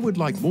 If you would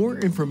like more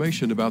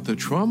information about the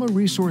Trauma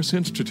Resource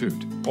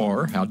Institute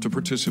or how to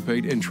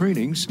participate in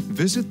trainings,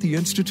 visit the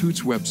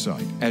Institute's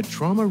website at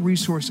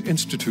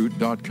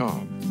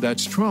traumaresourceinstitute.com.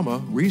 That's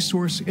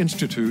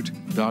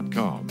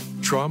traumaresourceinstitute.com.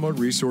 Trauma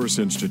Resource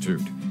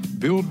Institute,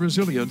 Build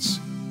resilience,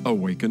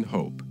 awaken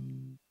hope.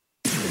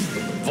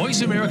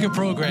 Voice America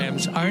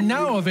programs are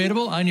now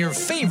available on your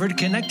favorite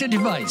connected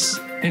device,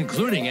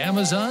 including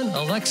Amazon,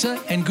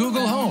 Alexa, and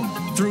Google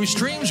Home. Through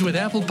streams with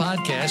Apple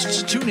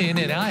Podcasts, TuneIn,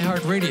 and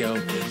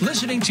iHeartRadio,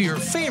 listening to your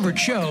favorite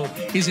show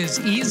is as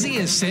easy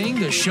as saying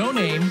the show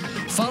name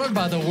followed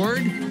by the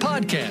word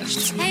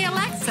podcast. Hey,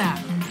 Alexa,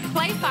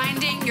 play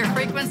Finding Your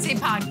Frequency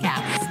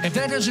podcast. If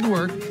that doesn't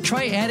work,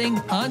 try adding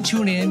on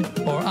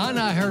TuneIn or on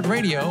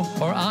iHeartRadio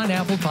or on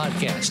Apple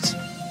Podcasts.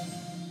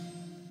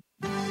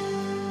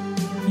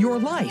 Your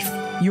life,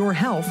 your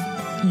health,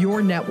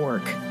 your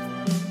network.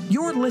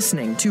 You're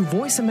listening to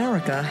Voice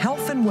America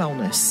Health and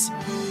Wellness.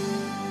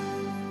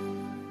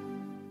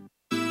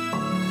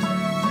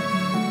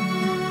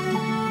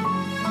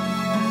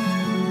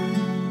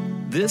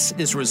 This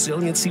is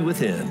Resiliency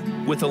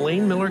Within with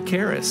Elaine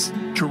Miller-Karras.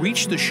 To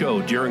reach the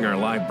show during our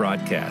live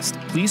broadcast,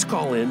 please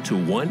call in to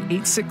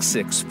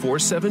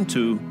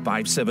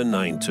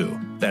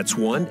 1-866-472-5792. That's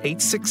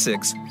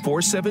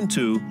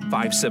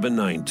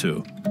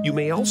 1-866-472-5792. You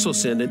may also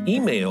send an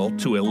email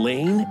to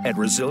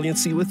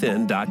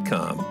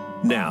elaine@resiliencywithin.com.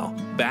 Now,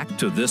 back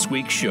to this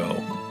week's show.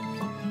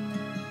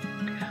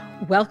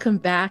 Welcome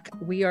back.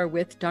 We are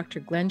with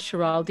Dr. Glenn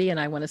Schiraldi, and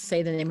I want to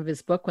say the name of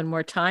his book one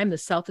more time, The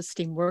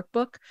Self-Esteem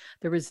Workbook,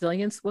 The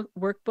Resilience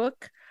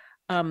Workbook.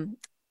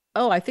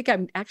 I think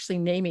I'm actually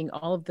naming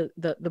all of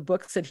the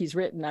books that he's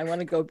written. I want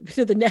to go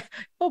to the next.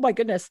 Oh my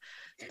goodness.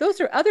 Those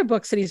are other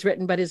books that he's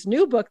written, but his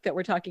new book that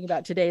we're talking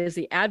about today is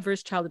the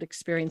Adverse Childhood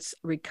Experience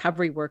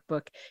Recovery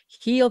Workbook,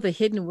 Heal the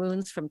Hidden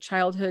Wounds from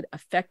Childhood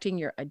Affecting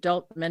Your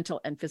Adult Mental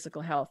and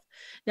Physical Health.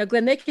 Now,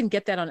 Glenn, they can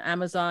get that on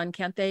Amazon,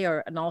 can't they?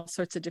 Or on all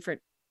sorts of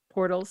different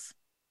portals?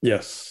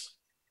 Yes.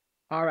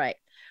 All right.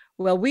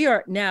 Well, we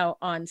are now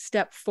on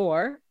step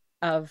 4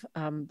 of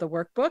the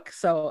workbook.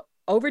 So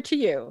over to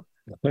you.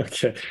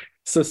 Okay.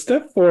 So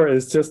step 4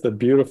 is just a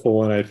beautiful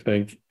one, I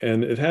think,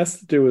 and it has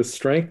to do with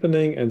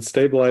strengthening and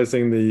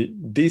stabilizing the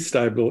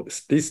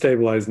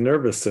destabilized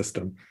nervous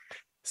system.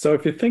 So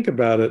if you think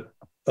about it,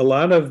 a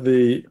lot of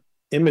the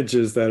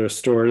images that are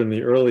stored in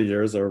the early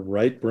years are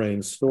right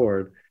brain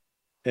stored.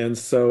 And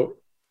so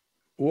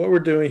what we're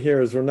doing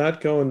here is we're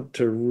not going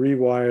to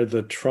rewire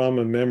the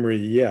trauma memory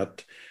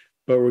yet,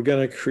 but we're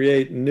going to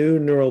create new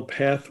neural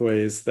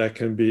pathways that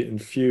can be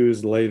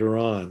infused later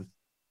on.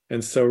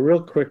 And so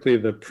real quickly,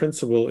 the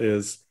principle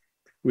is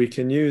we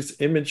can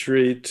use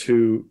imagery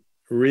to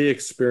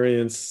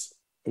re-experience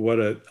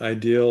what an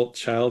ideal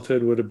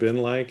childhood would have been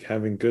like,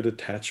 having good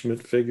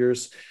attachment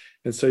figures.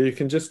 And so you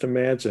can just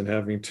imagine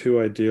having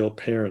 2 ideal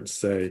parents,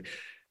 say,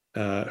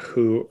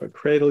 who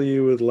cradle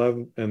you with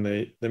love, and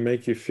they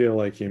make you feel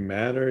like you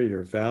matter,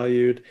 you're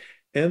valued,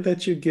 and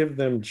that you give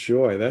them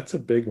joy. That's a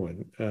big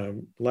one.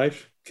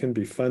 Life can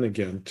be fun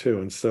again, too.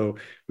 And so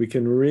we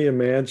can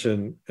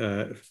reimagine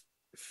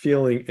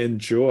feeling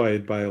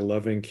enjoyed by a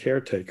loving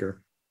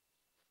caretaker.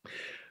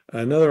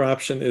 Another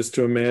option is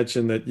to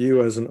imagine that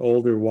you, as an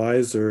older,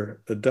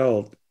 wiser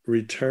adult,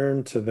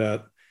 return to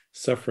that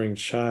suffering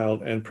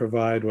child and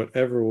provide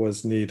whatever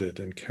was needed: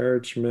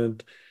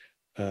 encouragement,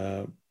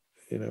 an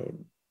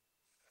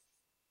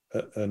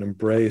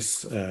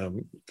embrace,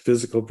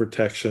 physical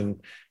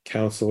protection,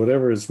 counsel,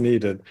 whatever is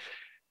needed.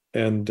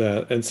 And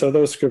so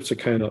those scripts are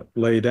kind of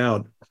laid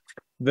out.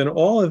 Then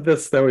all of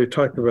this that we've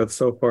talked about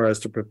so far is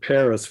to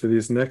prepare us for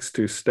these next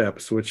 2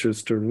 steps, which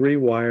is to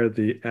rewire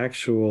the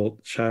actual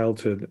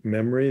childhood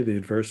memory, the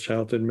adverse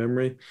childhood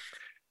memory.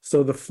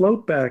 So the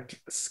float back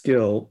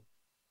skill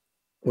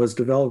was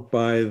developed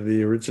by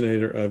the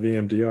originator of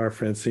EMDR,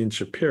 Francine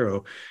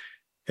Shapiro.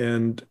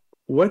 And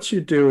what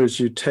you do is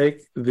you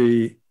take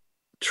the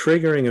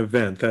triggering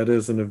event, that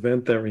is an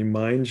event that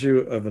reminds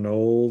you of an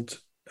old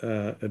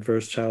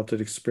adverse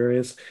childhood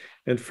experience,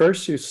 and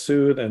first you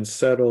soothe and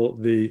settle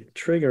the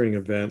triggering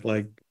event.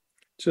 Like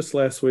just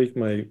last week,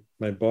 my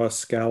boss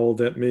scowled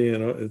at me,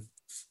 and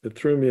it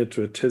threw me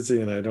into a tizzy,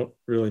 and I don't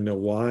really know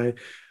why.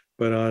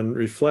 But on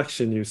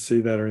reflection, you see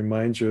that it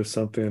reminds you of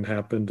something that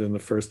happened in the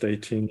first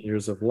 18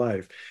 years of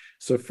life.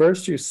 So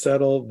first you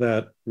settle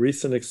that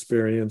recent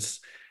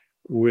experience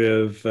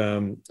with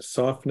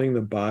softening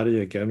the body.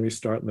 Again, we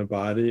start in the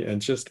body,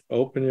 and just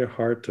open your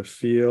heart to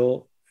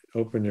feel,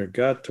 open your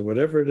gut to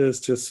whatever it is,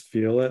 just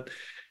feel it.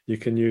 You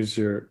can use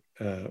your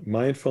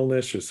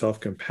mindfulness, your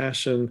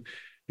self-compassion,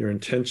 your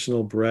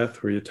intentional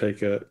breath, where you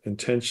take an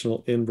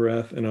intentional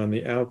in-breath, and on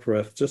the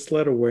out-breath, just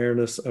let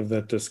awareness of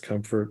that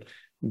discomfort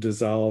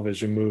dissolve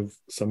as you move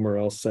somewhere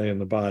else, say in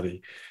the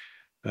body.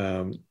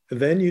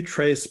 Then you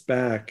trace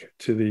back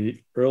to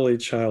the early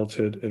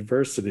childhood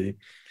adversity,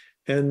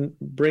 and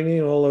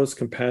bringing all those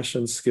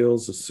compassion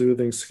skills, the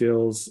soothing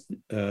skills,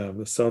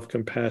 the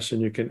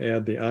self-compassion. You can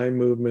add the eye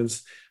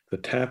movements, the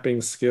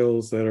tapping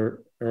skills that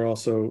are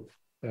also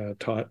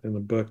taught in the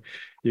book.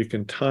 You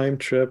can time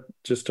trip.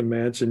 Just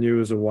imagine you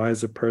as a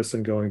wiser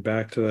person going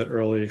back to that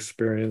early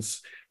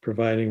experience,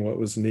 providing what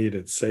was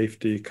needed: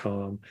 safety,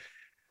 calm.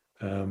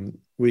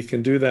 We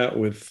can do that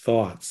with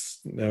thoughts.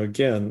 Now,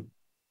 again,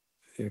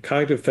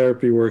 cognitive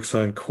therapy works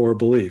on core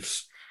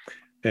beliefs,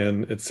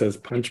 and it says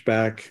punch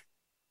back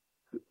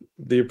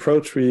the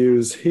approach we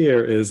use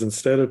here is,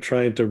 instead of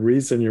trying to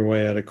reason your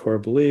way out of core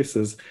beliefs,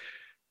 is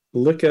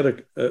look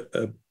at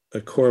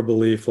a core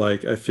belief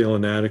like I feel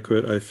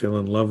inadequate, I feel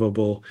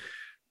unlovable,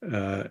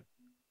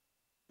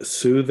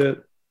 soothe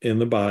it in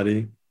the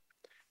body,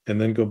 and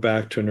then go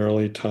back to an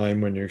early time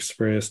when you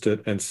experienced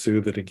it and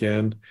soothe it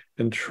again,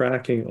 and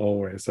tracking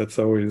always. That's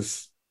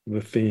always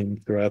the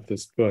theme throughout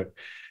this book.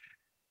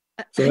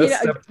 So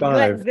that's step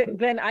 5.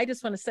 Glenn, I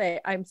just want to say,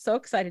 I'm so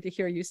excited to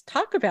hear you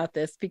talk about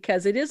this,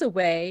 because it is a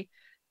way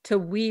to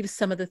weave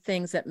some of the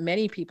things that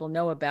many people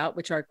know about,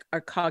 which are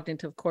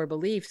cognitive core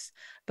beliefs,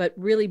 but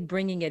really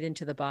bringing it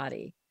into the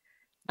body.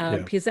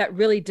 Because that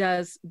really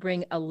does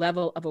bring a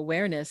level of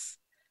awareness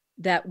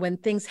that when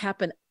things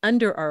happen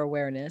under our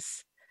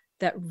awareness,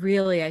 that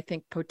really, I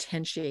think,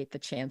 potentiate the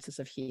chances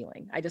of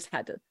healing. I just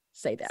had to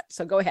say that.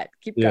 So go ahead,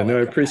 keep going. Yeah, no,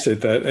 I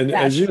appreciate that. And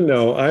as you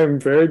know, I'm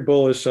very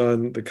bullish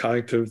on the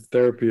cognitive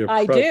therapy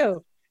approach. I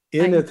do.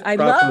 I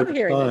love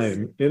hearing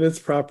this. In its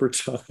proper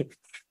time,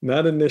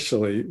 not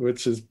initially,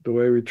 which is the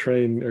way we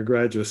train our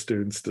graduate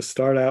students, to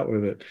start out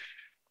with it.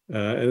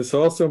 And it's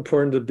also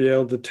important to be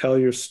able to tell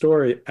your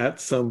story at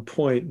some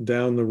point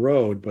down the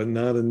road, but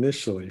not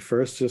initially.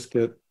 First, just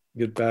get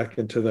back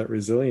into that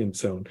resilience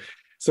zone.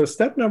 So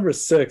step number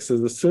 6 is,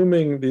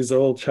 assuming these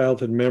old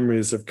childhood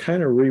memories have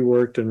kind of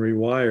reworked and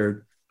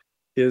rewired,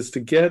 is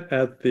to get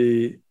at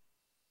the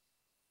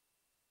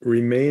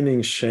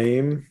remaining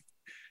shame,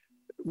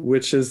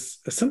 which is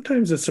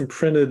sometimes it's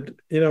imprinted.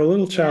 A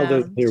little child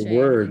doesn't hear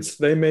words.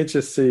 They may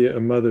just see a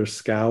mother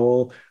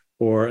scowl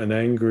or an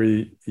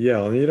angry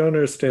yell, and you don't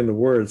understand the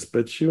words,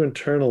 but you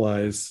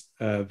internalize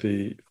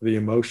the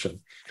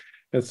emotion.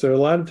 And so a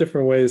lot of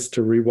different ways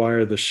to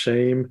rewire the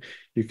shame.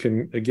 You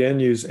can,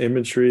 again, use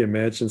imagery.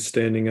 Imagine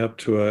standing up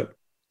to an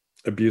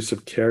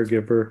abusive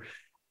caregiver,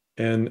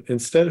 and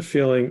instead of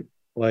feeling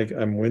like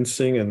I'm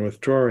wincing and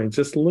withdrawing,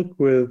 just look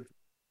with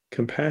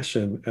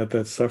compassion at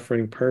that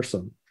suffering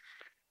person.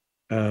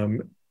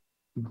 And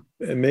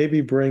maybe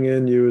bring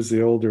in you as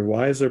the older,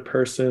 wiser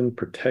person,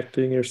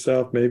 protecting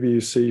yourself. Maybe you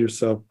see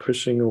yourself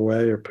pushing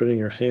away or putting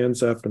your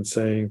hands up and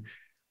saying,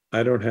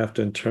 I don't have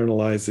to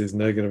internalize these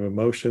negative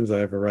emotions. I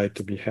have a right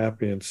to be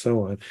happy, and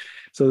so on.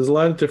 So there's a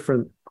lot of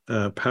different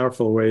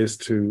powerful ways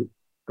to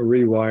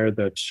rewire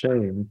that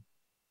shame.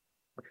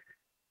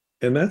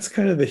 And that's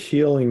kind of the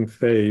healing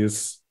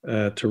phase,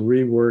 to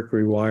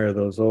rewire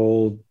those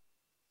old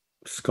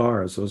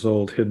scars, those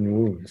old hidden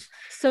wounds.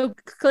 So,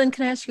 Glenn,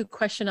 can I ask you a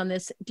question on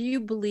this? Do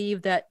you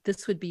believe that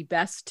this would be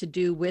best to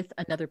do with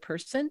another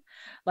person,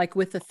 like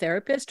with a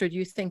therapist, or do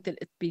you think that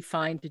it'd be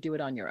fine to do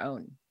it on your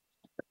own?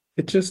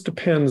 It just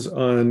depends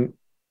on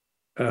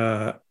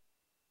where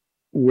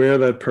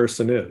that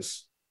person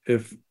is.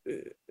 If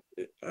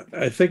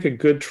I think a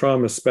good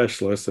trauma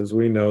specialist, as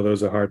we know,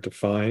 those are hard to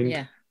find.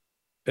 Yeah.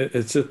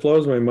 It just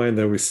blows my mind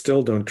that we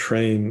still don't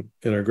train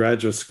in our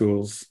graduate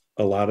schools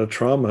a lot of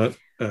trauma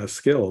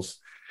skills.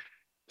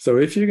 So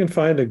if you can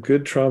find a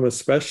good trauma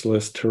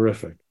specialist,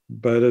 terrific.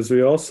 But as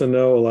we also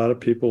know, a lot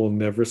of people will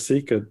never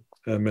seek a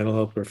mental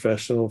health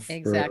professional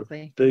for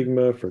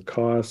stigma, for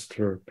cost,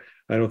 for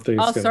I don't think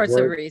it's all sorts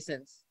of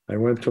reasons. I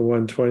went to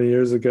one 20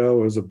 years ago.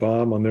 It was a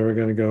bomb. I'm never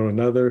going to go to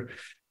another.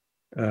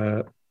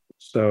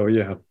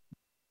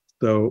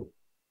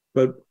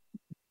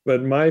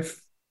 But my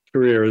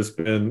career has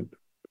been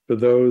for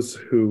those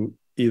who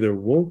either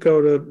won't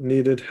go to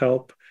needed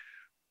help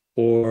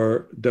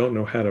or don't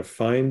know how to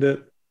find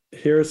it.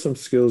 Here are some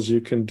skills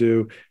you can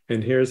do,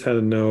 and here's how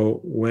to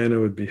know when it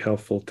would be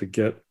helpful to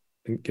get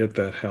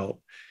that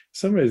help.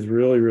 Somebody's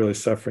really, really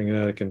suffering and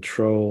out of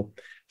control.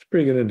 It's a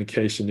pretty good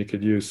indication you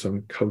could use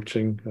some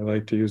coaching. I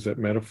like to use that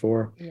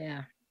metaphor.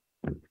 Yeah.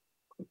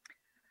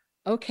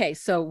 Okay,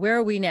 so where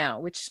are we now?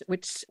 Which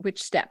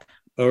step?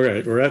 All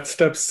right, we're at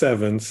step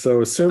 7.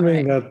 So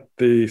assuming that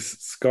the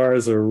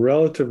scars are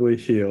relatively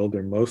healed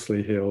or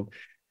mostly healed,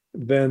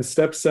 then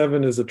step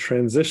 7 is a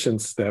transition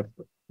step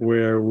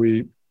where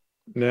we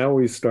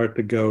start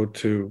to go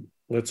to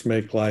let's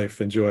make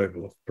life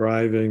enjoyable,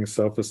 thriving,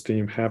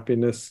 self-esteem,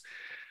 happiness.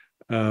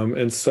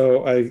 And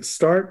so I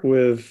start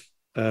with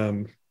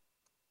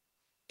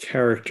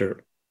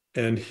character.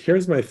 And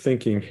here's my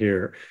thinking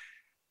here.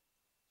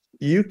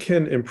 You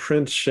can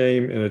imprint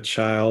shame in a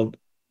child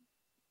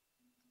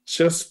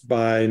just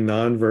by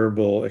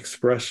nonverbal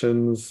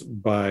expressions,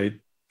 by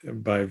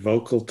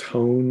vocal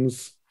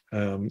tones,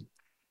 and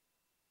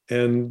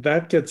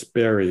that gets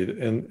buried.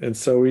 And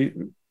so we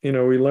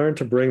learn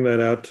to bring that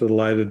out to the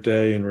light of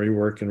day and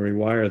rework and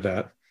rewire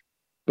that.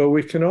 But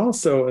we can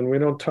also, and we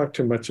don't talk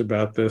too much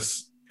about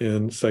this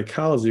in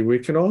psychology, we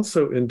can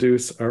also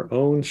induce our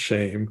own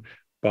shame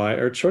by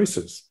our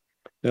choices.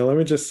 Now, let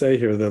me just say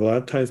here that a lot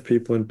of times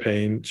people in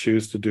pain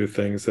choose to do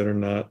things that are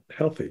not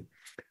healthy.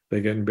 They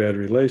get in bad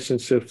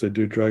relationships, they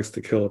do drugs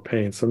to kill the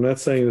pain. So I'm not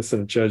saying this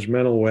in a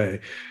judgmental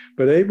way,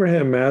 but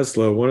Abraham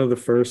Maslow,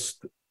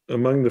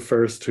 among the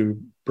first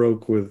who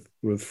broke with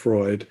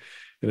Freud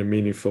in a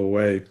meaningful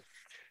way,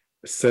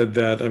 said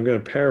that, I'm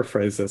going to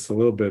paraphrase this a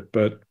little bit,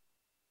 but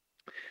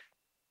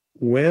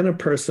when a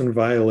person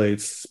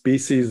violates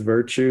species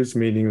virtues,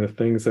 meaning the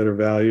things that are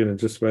valued in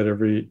just about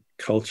every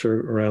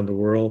culture around the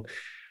world,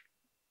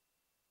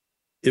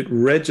 it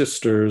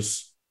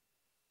registers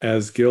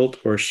as guilt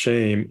or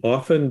shame,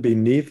 often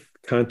beneath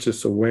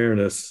conscious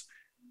awareness,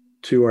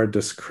 to our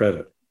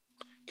discredit.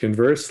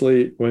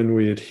 Conversely, when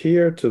we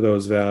adhere to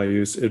those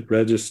values, it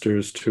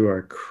registers to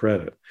our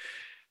credit.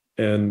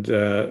 And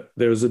there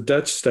was a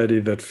Dutch study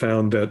that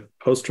found that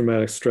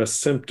post-traumatic stress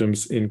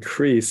symptoms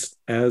increased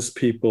as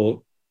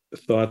people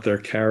thought their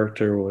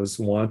character was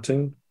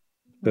wanting,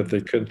 that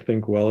they couldn't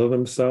think well of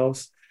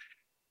themselves.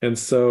 And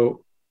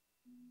so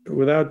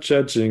without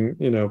judging,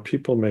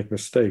 people make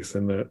mistakes.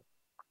 In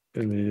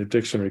the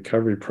addiction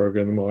recovery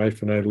program my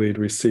wife and I lead,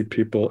 we see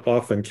people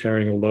often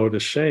carrying a load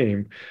of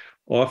shame.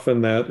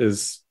 Often that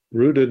is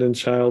rooted in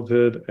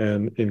childhood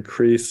and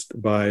increased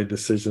by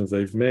decisions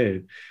they've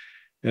made.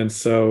 And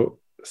so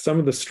some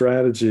of the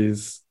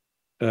strategies,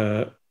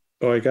 I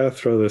got to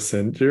throw this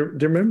in. Do you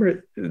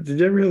remember, did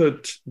you ever hear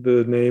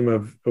the name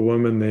of a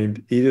woman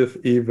named Edith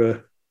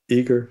Eva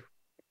Eger?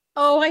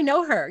 Oh, I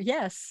know her.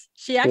 Yes.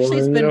 She actually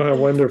has been, how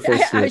wonderful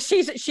she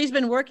is. She's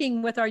been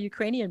working with our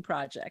Ukrainian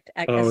project,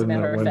 as a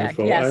matter of fact.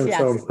 Wonderful. Yes, I'm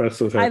so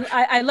impressed with her.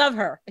 I love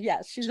her.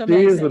 Yes, she's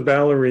amazing. She is the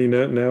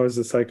ballerina, now is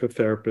a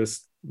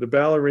psychotherapist. The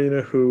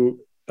ballerina who,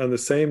 on the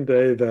same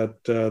day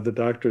that the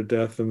Doctor of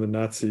Death in the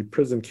Nazi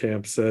prison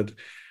camp said,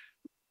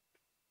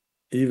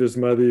 Eva's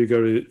mother, you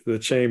go to the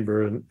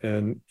chamber,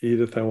 and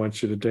Edith, I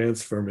want you to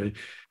dance for me.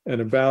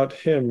 And about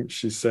him,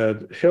 she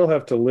said, he'll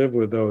have to live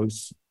with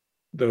those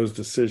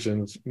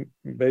decisions.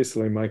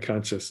 Basically, my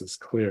conscience is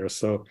clear.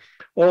 So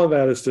all of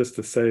that is just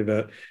to say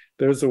that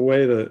there's a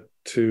way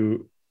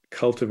to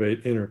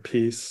cultivate inner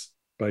peace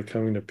by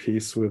coming to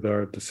peace with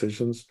our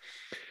decisions.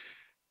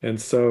 And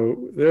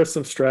so there are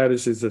some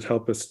strategies that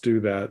help us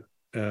do that.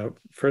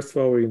 First of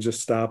all, we can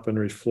just stop and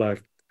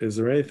reflect. Is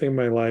there anything in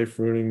my life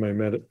ruining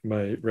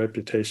my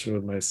reputation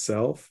with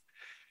myself?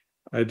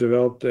 I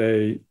developed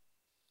a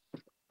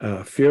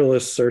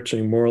fearless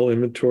searching moral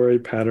inventory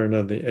pattern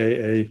of the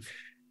AA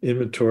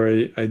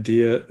inventory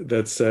idea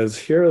that says,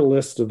 here are a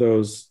list of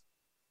those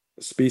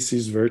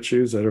species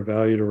virtues that are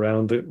valued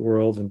around the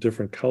world in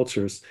different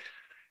cultures.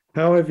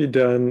 How have you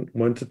done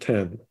 1 to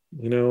 10?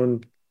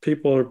 And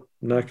people are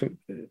not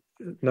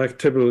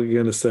typically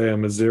going to say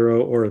I'm a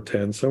 0 or a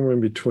 10, somewhere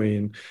in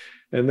between.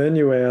 And then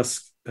you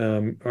ask,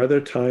 are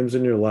there times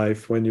in your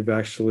life when you've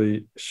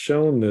actually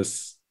shown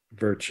this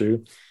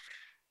virtue?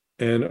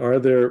 And are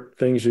there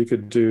things you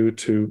could do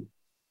to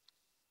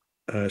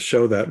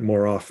show that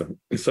more often?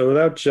 So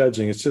without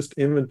judging, it's just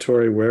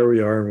inventory where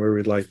we are and where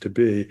we'd like to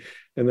be.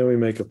 And then we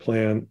make a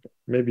plan,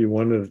 maybe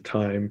one at a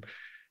time.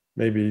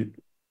 Maybe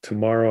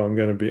tomorrow I'm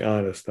going to be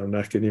honest. I'm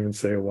not going to even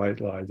say a white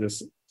lie,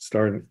 just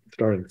starting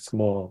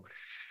small.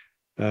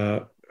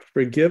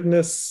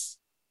 Forgiveness,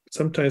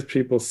 sometimes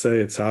people say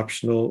it's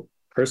optional.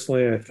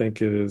 Personally, I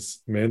think it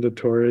is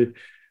mandatory.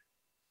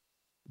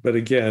 But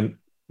again,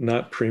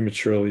 not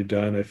prematurely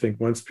done. I think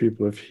once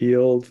people have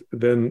healed,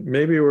 then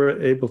maybe we're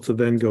able to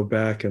then go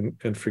back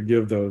and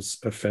forgive those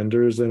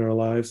offenders in our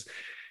lives.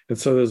 And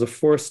so there's a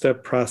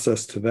 4-step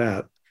process to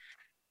that.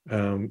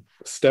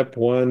 Step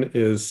 1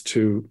 is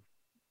to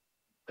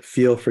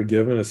feel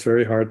forgiven. It's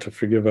very hard to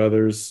forgive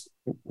others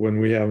when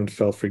we haven't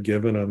felt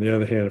forgiven. On the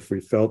other hand, if we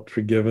felt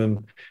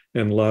forgiven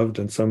and loved,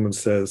 and someone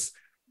says,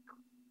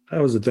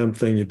 that was a dumb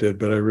thing you did,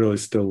 but I really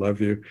still love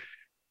you,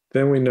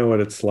 then we know what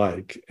it's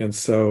like. And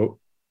so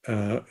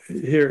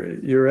here,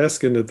 you're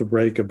asking at the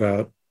break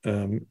about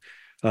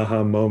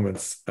aha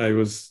moments. I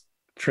was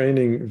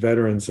training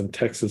veterans in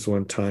Texas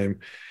one time,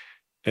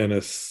 and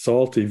a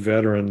salty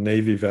veteran,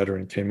 Navy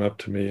veteran, came up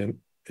to me. And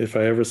if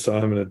I ever saw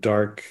him in a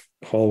dark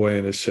hallway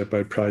in a ship,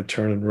 I'd probably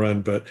turn and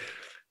run. But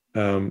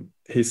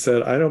he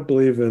said, I don't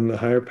believe in the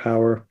higher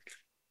power,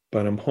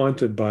 but I'm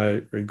haunted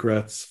by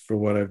regrets for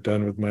what I've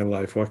done with my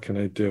life. What can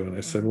I do? And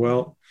I said,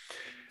 well,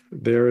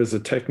 there is a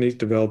technique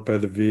developed by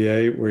the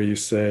VA where you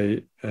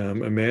say,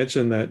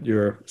 imagine that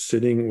you're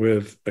sitting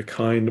with a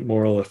kind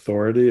moral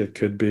authority. It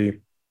could be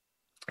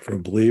from a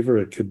believer,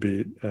 it could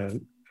be a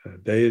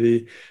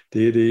deity,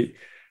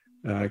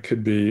 it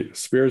could be a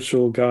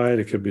spiritual guide,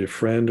 it could be a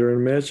friend or an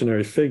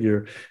imaginary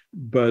figure.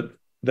 But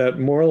that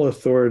moral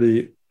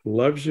authority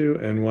loves you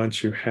and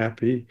wants you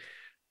happy,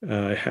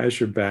 has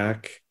your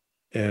back,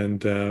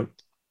 and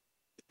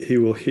he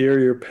will hear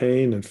your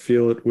pain and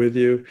feel it with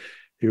you.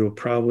 He will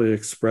probably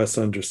express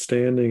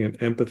understanding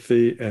and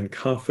empathy and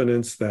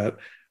confidence that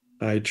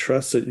I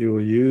trust that you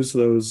will use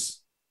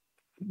those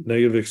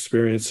negative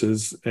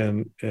experiences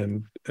and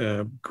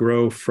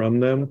grow from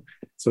them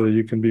so that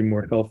you can be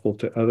more helpful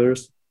to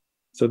others.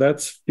 So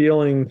that's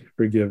feeling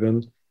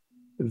forgiven.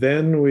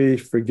 Then we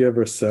forgive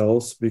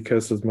ourselves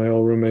because, as my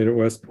old roommate at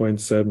West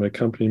Point said, my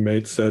company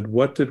mate said,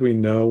 what did we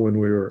know when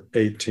we were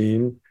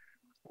 18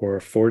 or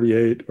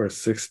 48 or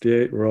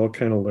 68? We're all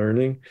kind of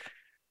learning.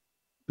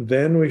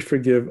 Then we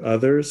forgive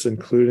others,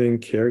 including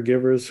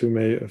caregivers who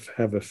may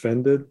have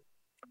offended.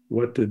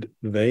 What did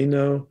they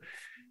know?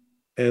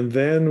 And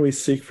then we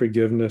seek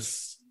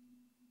forgiveness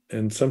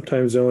and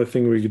sometimes the only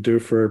thing we could do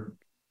for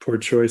poor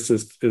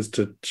choices is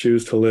to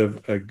choose to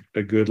live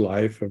a good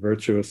life, a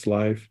virtuous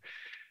life.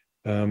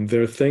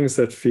 There are things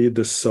that feed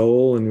the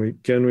soul, and we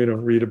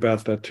don't read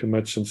about that too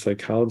much in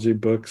psychology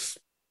books,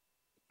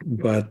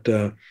 but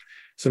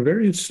some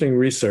very interesting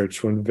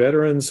research. When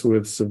veterans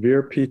with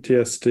severe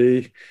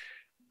PTSD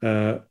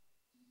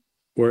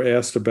were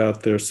asked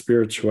about their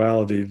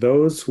spirituality,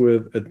 those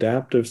with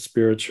adaptive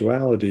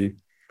spirituality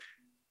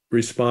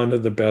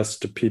responded the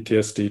best to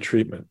PTSD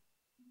treatment.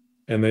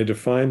 And they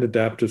defined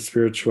adaptive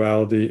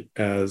spirituality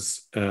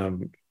as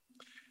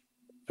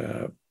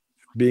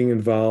being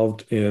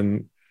involved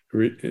in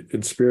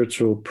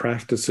spiritual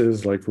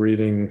practices like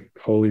reading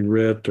Holy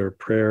Writ or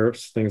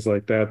prayers, things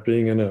like that,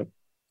 being in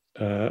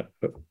a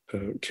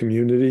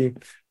community,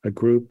 a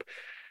group,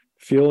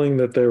 feeling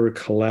that they were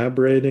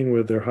collaborating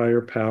with their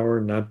higher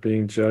power, not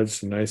being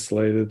judged and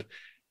isolated,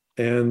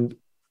 and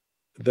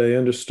they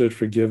understood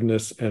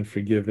forgiveness and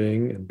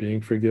forgiving and being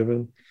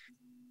forgiven.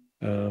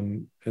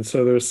 And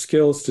so there are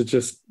skills to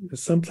just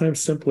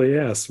sometimes simply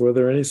ask, were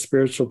there any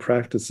spiritual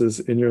practices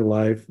in your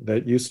life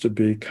that used to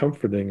be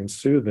comforting and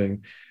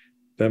soothing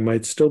that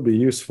might still be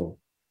useful?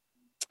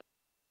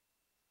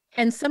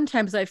 And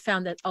sometimes I've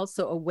found that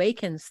also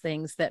awakens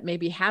things that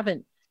maybe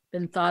haven't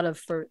been thought of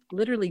for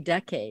literally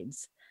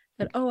decades.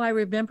 That, oh, I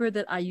remember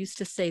that I used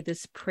to say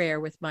this prayer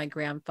with my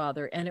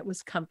grandfather, and it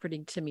was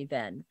comforting to me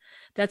then.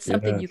 That's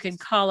something you can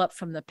call up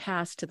from the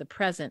past to the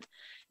present.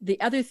 The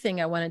other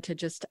thing I wanted to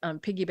just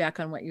piggyback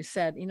on what you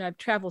said, I've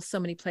traveled so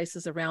many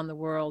places around the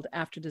world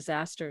after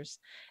disasters.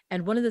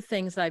 And one of the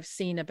things I've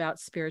seen about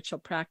spiritual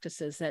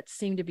practices that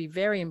seem to be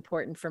very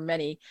important for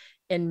many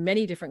in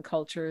many different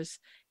cultures,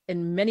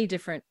 in many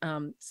different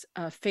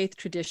faith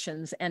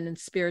traditions, and in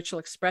spiritual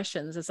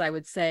expressions, as I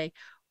would say,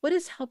 what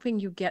is helping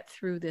you get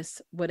through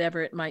this,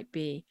 whatever it might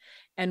be?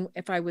 And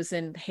if I was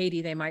in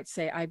Haiti, they might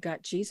say, I've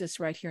got Jesus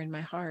right here in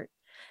my heart.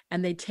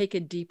 And they take a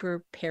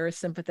deeper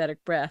parasympathetic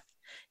breath.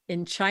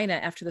 In China,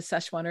 after the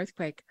Sichuan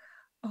earthquake,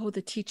 oh,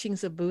 the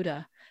teachings of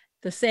Buddha,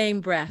 the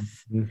same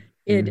breath. Mm-hmm.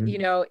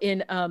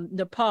 In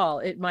Nepal,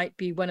 it might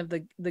be one of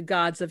the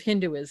gods of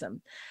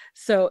Hinduism.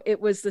 So it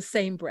was the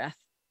same breath.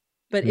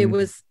 But it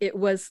was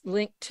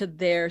linked to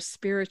their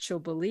spiritual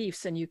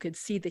beliefs, and you could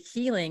see the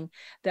healing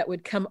that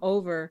would come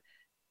over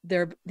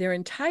their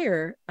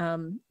entire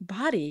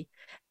body.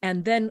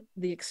 And then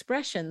the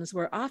expressions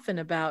were often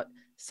about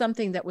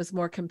something that was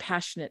more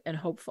compassionate and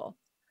hopeful.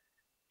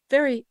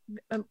 Very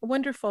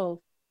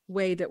wonderful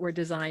way that we're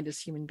designed as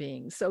human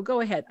beings. So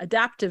go ahead.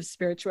 Adaptive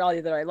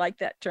spirituality, though, I like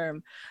that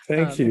term.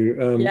 Thank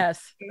you.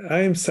 Yes. I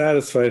am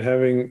satisfied,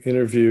 having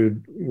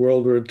interviewed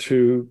World War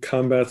II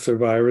combat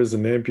survivors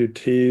and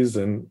amputees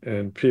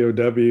and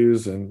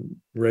POWs and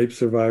rape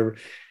survivors.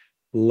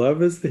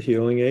 Love is the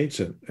healing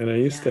agent. And I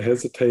used to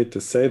hesitate to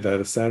say that.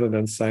 It sounded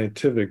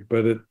unscientific,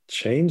 but it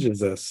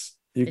changes us.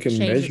 You can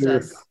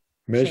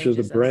measure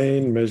the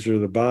brain, measure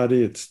the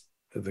body. It's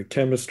the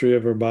chemistry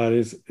of our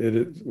bodies.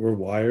 We're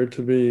wired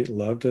to be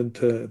loved and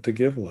to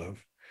give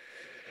love.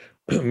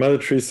 Mother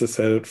Teresa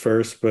said it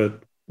first,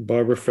 but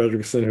Barbara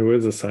Fredrickson, who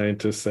is a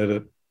scientist, said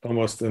it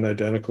almost in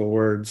identical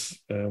words.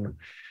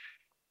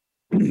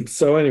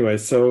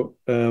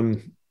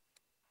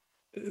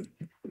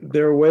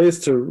 There are ways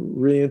to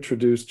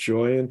reintroduce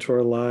joy into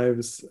our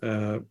lives,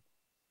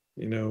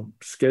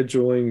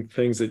 scheduling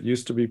things that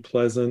used to be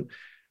pleasant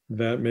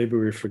that maybe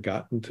we've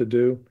forgotten to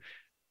do.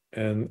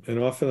 And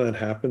often that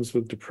happens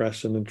with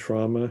depression and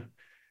trauma.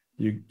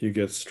 You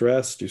get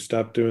stressed, you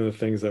stop doing the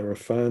things that were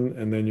fun,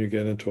 and then you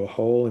get into a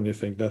hole and you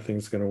think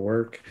nothing's going to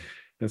work.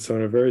 And so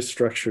in a very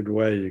structured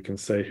way, you can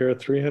say, here are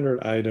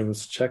 300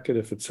 items, check it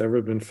if it's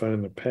ever been fun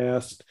in the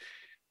past.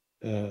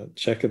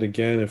 Check it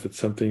again if it's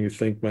something you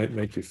think might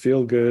make you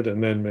feel good,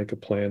 and then make a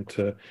plan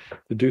to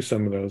do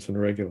some of those on a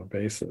regular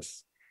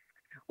basis.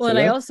 Well,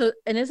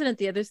 and isn't it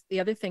the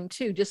other thing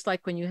too, just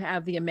like when you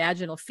have the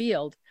imaginal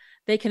field,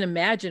 they can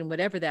imagine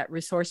whatever that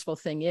resourceful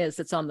thing is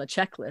that's on the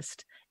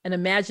checklist and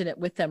imagine it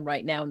with them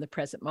right now in the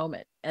present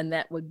moment. And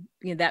that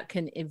that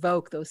can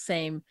evoke those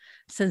same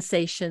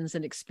sensations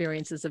and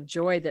experiences of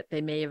joy that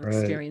they may have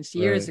experienced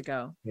years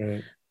ago.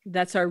 Right.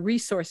 That's our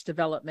resource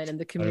development in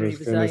the community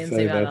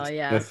resiliency model.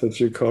 That's what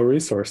you call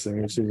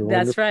resourcing. Which is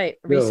that's right.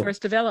 Resource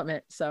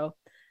development. So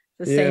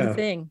the same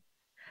thing.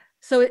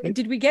 So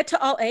did we get to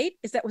all 8?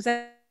 Was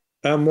that?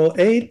 Well,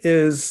 8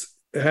 is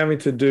having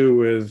to do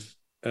with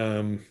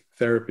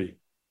therapy.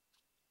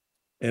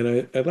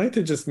 And I'd like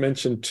to just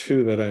mention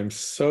 2 that I'm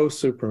so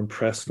super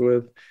impressed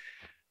with.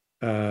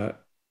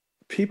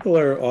 People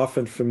are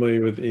often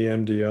familiar with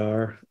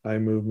EMDR, eye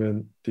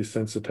movement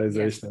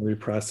desensitization and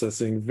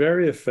reprocessing.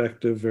 Very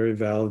effective, very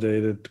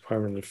validated.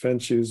 Department of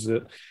Defense uses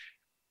it.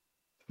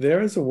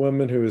 There is a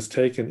woman who has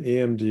taken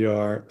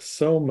EMDR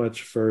so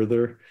much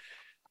further.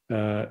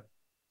 And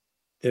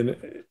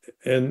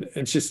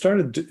she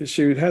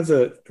has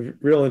a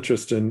real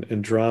interest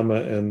in drama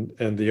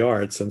and the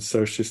arts. And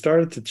so she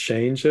started to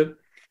change it.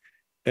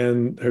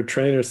 And her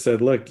trainer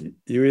said, look,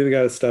 you either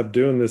got to stop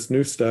doing this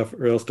new stuff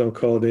or else don't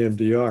call it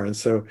EMDR. And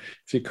so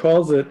she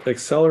calls it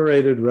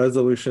accelerated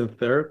resolution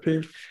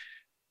therapy.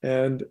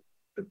 And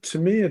to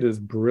me, it is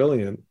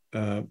brilliant.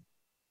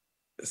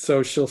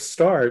 So she'll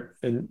start,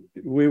 and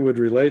we would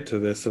relate to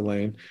this,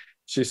 Elaine.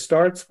 She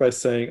starts by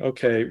saying,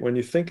 okay, when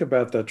you think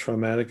about that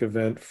traumatic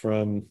event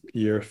from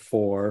year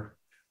 4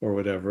 or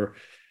whatever,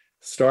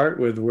 start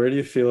with where do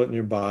you feel it in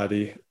your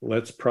body?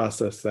 Let's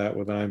process that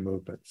with eye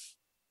movements.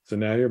 So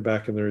now you're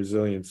back in the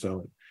resilience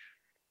zone.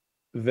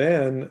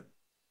 Then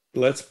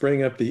let's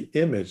bring up the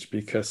image,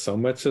 because so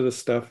much of the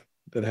stuff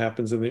that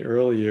happens in the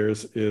early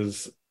years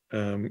is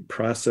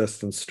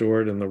processed and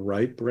stored in the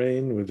right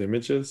brain with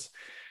images.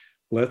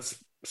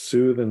 Let's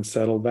soothe and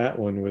settle that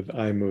one with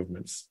eye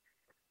movements.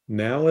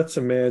 Now let's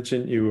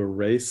imagine you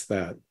erase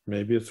that.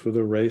 Maybe it's with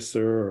a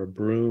eraser or a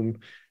broom,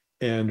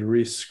 and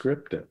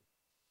re-script it.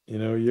 You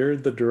know, you're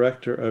the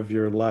director of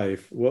your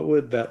life. What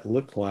would that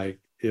look like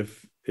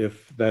if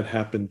that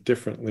happened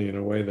differently in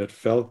a way that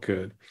felt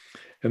good?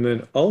 And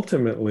then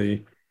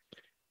ultimately,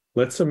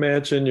 let's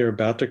imagine you're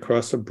about to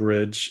cross a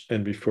bridge,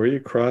 and before you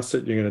cross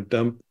it, you're going to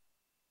dump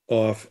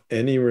off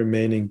any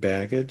remaining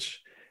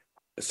baggage,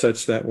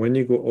 such that when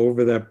you go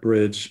over that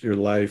bridge, your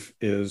life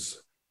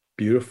is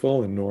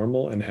beautiful and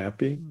normal and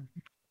happy.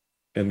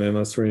 And then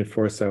let's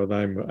reinforce that with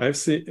eye. I've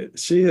seen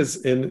she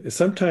is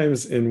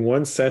sometimes in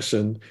one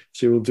session,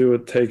 she will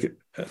take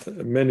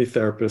many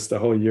therapists a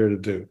whole year to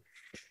do.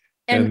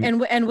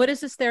 And what is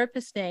this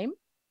therapist's name?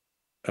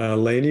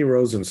 Lainey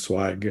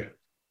Rosenzweig.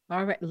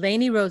 All right,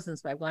 Lainey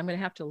Rosenzweig. Well, I'm going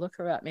to have to look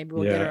her up. Maybe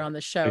we'll get her on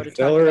the show.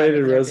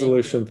 Accelerated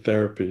resolution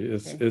therapy.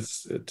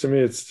 It's to me,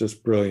 it's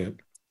just brilliant,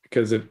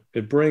 because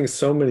it brings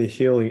so many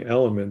healing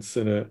elements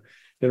in a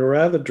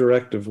rather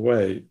directive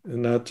way,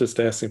 and not just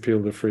asking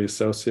people to free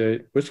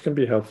associate, which can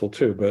be helpful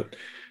too, but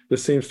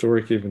this seems to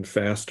work even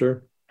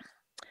faster.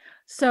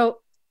 So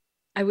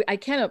I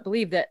cannot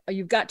believe that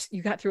you got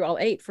through all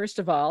 8, first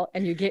of all,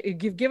 and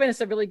you've given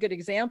us a really good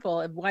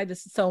example of why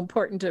this is so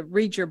important to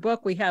read your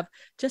book. We have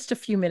just a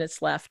few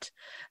minutes left.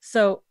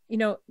 So,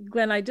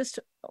 Glenn, I just,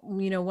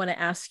 want to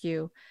ask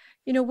you,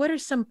 what are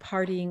some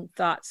parting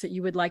thoughts that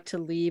you would like to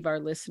leave our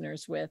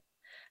listeners with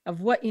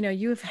of what,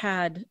 you've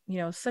had,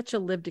 such a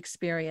lived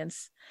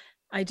experience.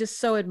 I just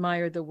so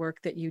admire the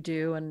work that you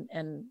do.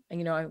 And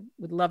I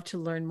would love to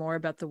learn more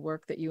about the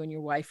work that you and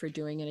your wife are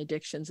doing in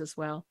addictions as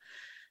well.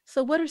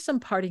 So what are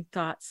some parting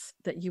thoughts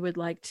that you would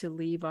like to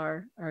leave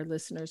our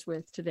listeners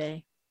with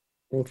today?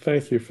 Well,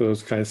 thank you for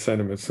those kind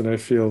sentiments. And I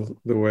feel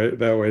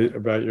that way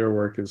about your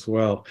work as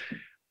well.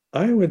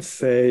 I would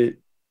say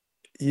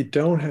you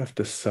don't have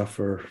to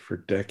suffer for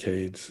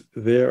decades.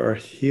 There are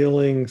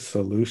healing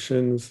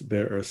solutions,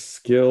 there are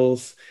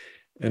skills,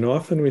 and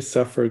often we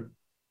suffer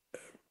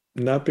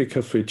not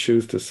because we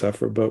choose to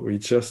suffer, but we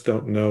just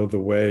don't know the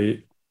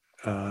way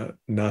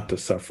not to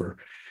suffer.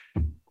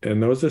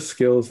 And those are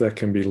skills that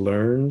can be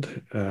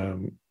learned.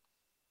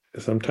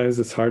 Sometimes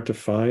it's hard to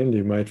find.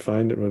 You might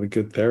find it with a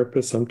good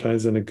therapist,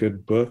 sometimes in a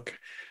good book,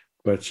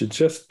 but you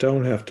just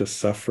don't have to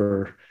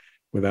suffer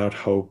without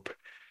hope.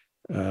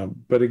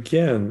 But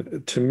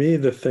again, to me,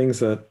 the things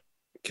that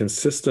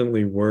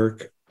consistently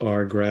work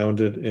are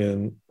grounded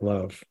in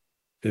love.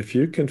 If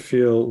you can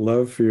feel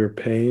love for your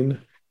pain,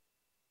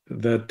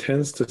 that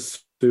tends to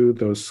soothe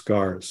those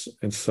scars.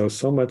 And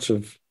so much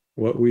of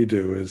what we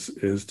do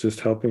is just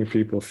helping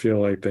people feel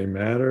like they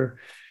matter.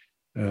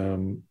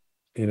 You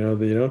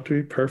don't have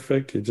to be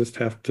perfect. You just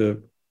have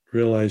to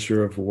realize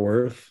you're of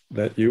worth,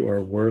 that you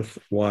are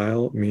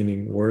worthwhile,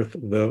 meaning worth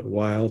the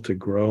while to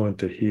grow and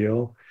to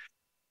heal.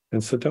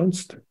 And so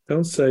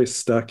don't say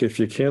stuck. If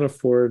you can't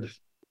afford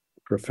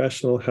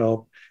professional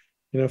help,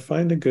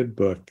 find a good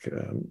book.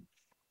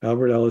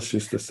 Albert Ellis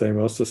used to say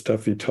most of the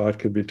stuff he taught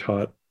could be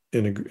taught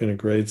in a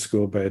grade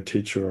school by a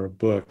teacher or a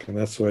book. And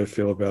that's the way I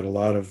feel about a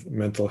lot of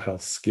mental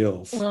health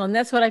skills. Well, and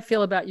that's what I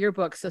feel about your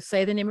book. So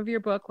say the name of your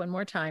book one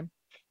more time.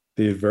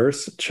 The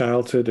Adverse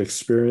Childhood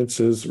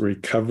Experiences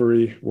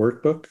Recovery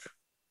Workbook.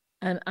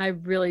 And I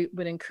really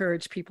would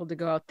encourage people to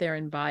go out there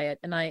and buy it.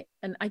 And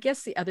I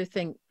guess the other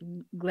thing,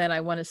 Glenn,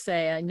 I want to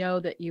say, I know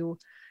that you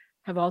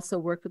have also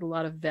worked with a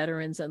lot of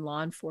veterans and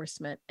law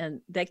enforcement, and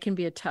that can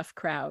be a tough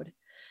crowd.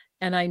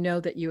 And I know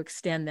that you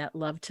extend that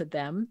love to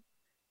them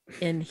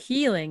in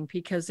healing,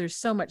 because there's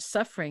so much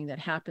suffering that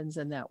happens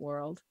in that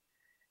world.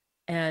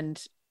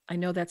 And I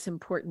know that's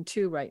important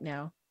too right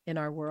now in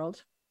our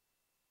world.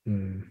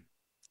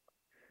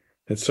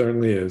 It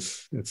certainly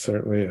is. It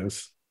certainly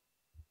is.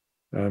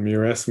 You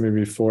were asking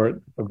me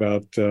before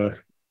about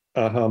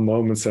aha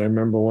moments. I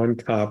remember one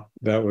cop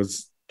that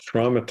was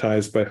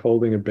traumatized by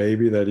holding a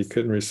baby that he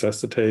couldn't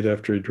resuscitate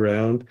after he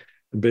drowned.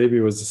 The baby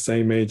was the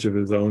same age of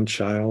his own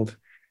child.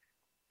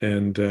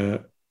 And,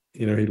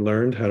 he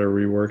learned how to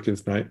rework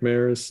his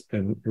nightmares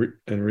and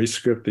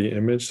rescript the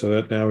image, so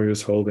that now he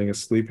was holding a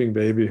sleeping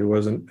baby who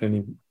wasn't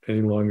any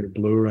longer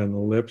blue around the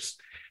lips.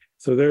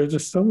 So there are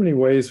just so many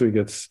ways we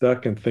get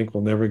stuck and think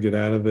we'll never get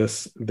out of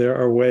this. There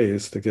are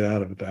ways to get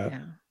out of that.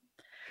 Yeah.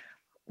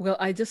 Well,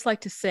 I'd just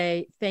like to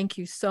say thank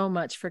you so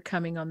much for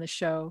coming on the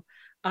show.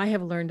 I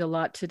have learned a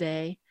lot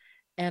today,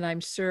 and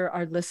I'm sure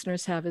our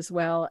listeners have as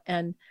well.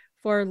 And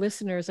for our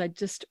listeners, I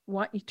just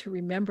want you to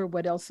remember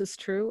what else is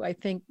true. I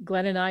think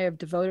Glenn and I have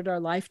devoted our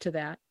life to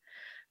that,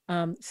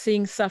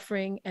 seeing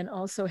suffering and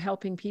also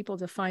helping people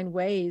to find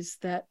ways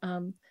that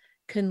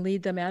can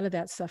lead them out of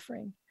that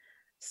suffering.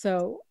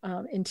 So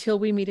until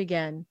we meet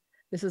again,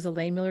 this is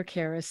Elaine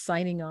Miller-Karas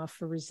signing off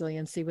for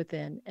Resiliency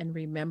Within, and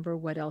remember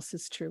what else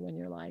is true in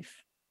your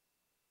life.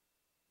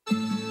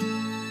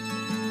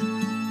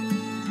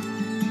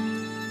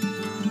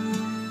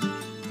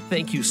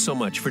 Thank you so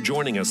much for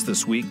joining us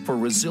this week for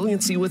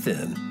Resiliency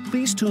Within.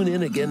 Please tune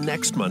in again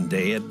next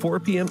Monday at 4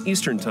 p.m.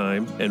 Eastern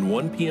Time and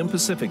 1 p.m.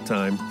 Pacific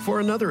Time for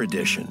another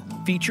edition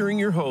featuring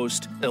your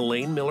host,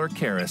 Elaine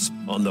Miller-Karas,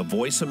 on the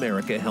Voice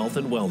America Health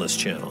and Wellness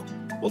Channel.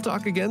 We'll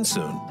talk again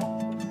soon.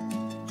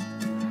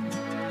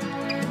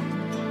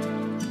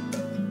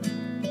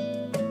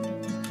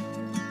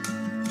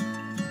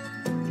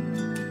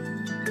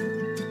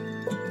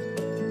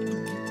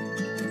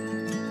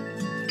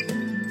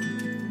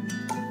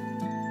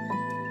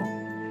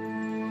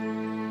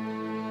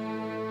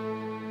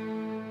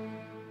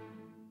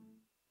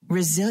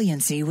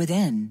 Resiliency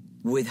Within,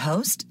 with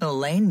host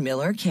Elaine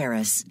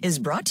Miller-Karas, is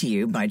brought to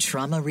you by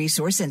Trauma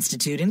Resource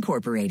Institute,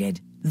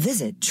 Incorporated.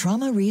 Visit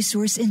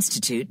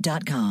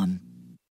traumaresourceinstitute.com.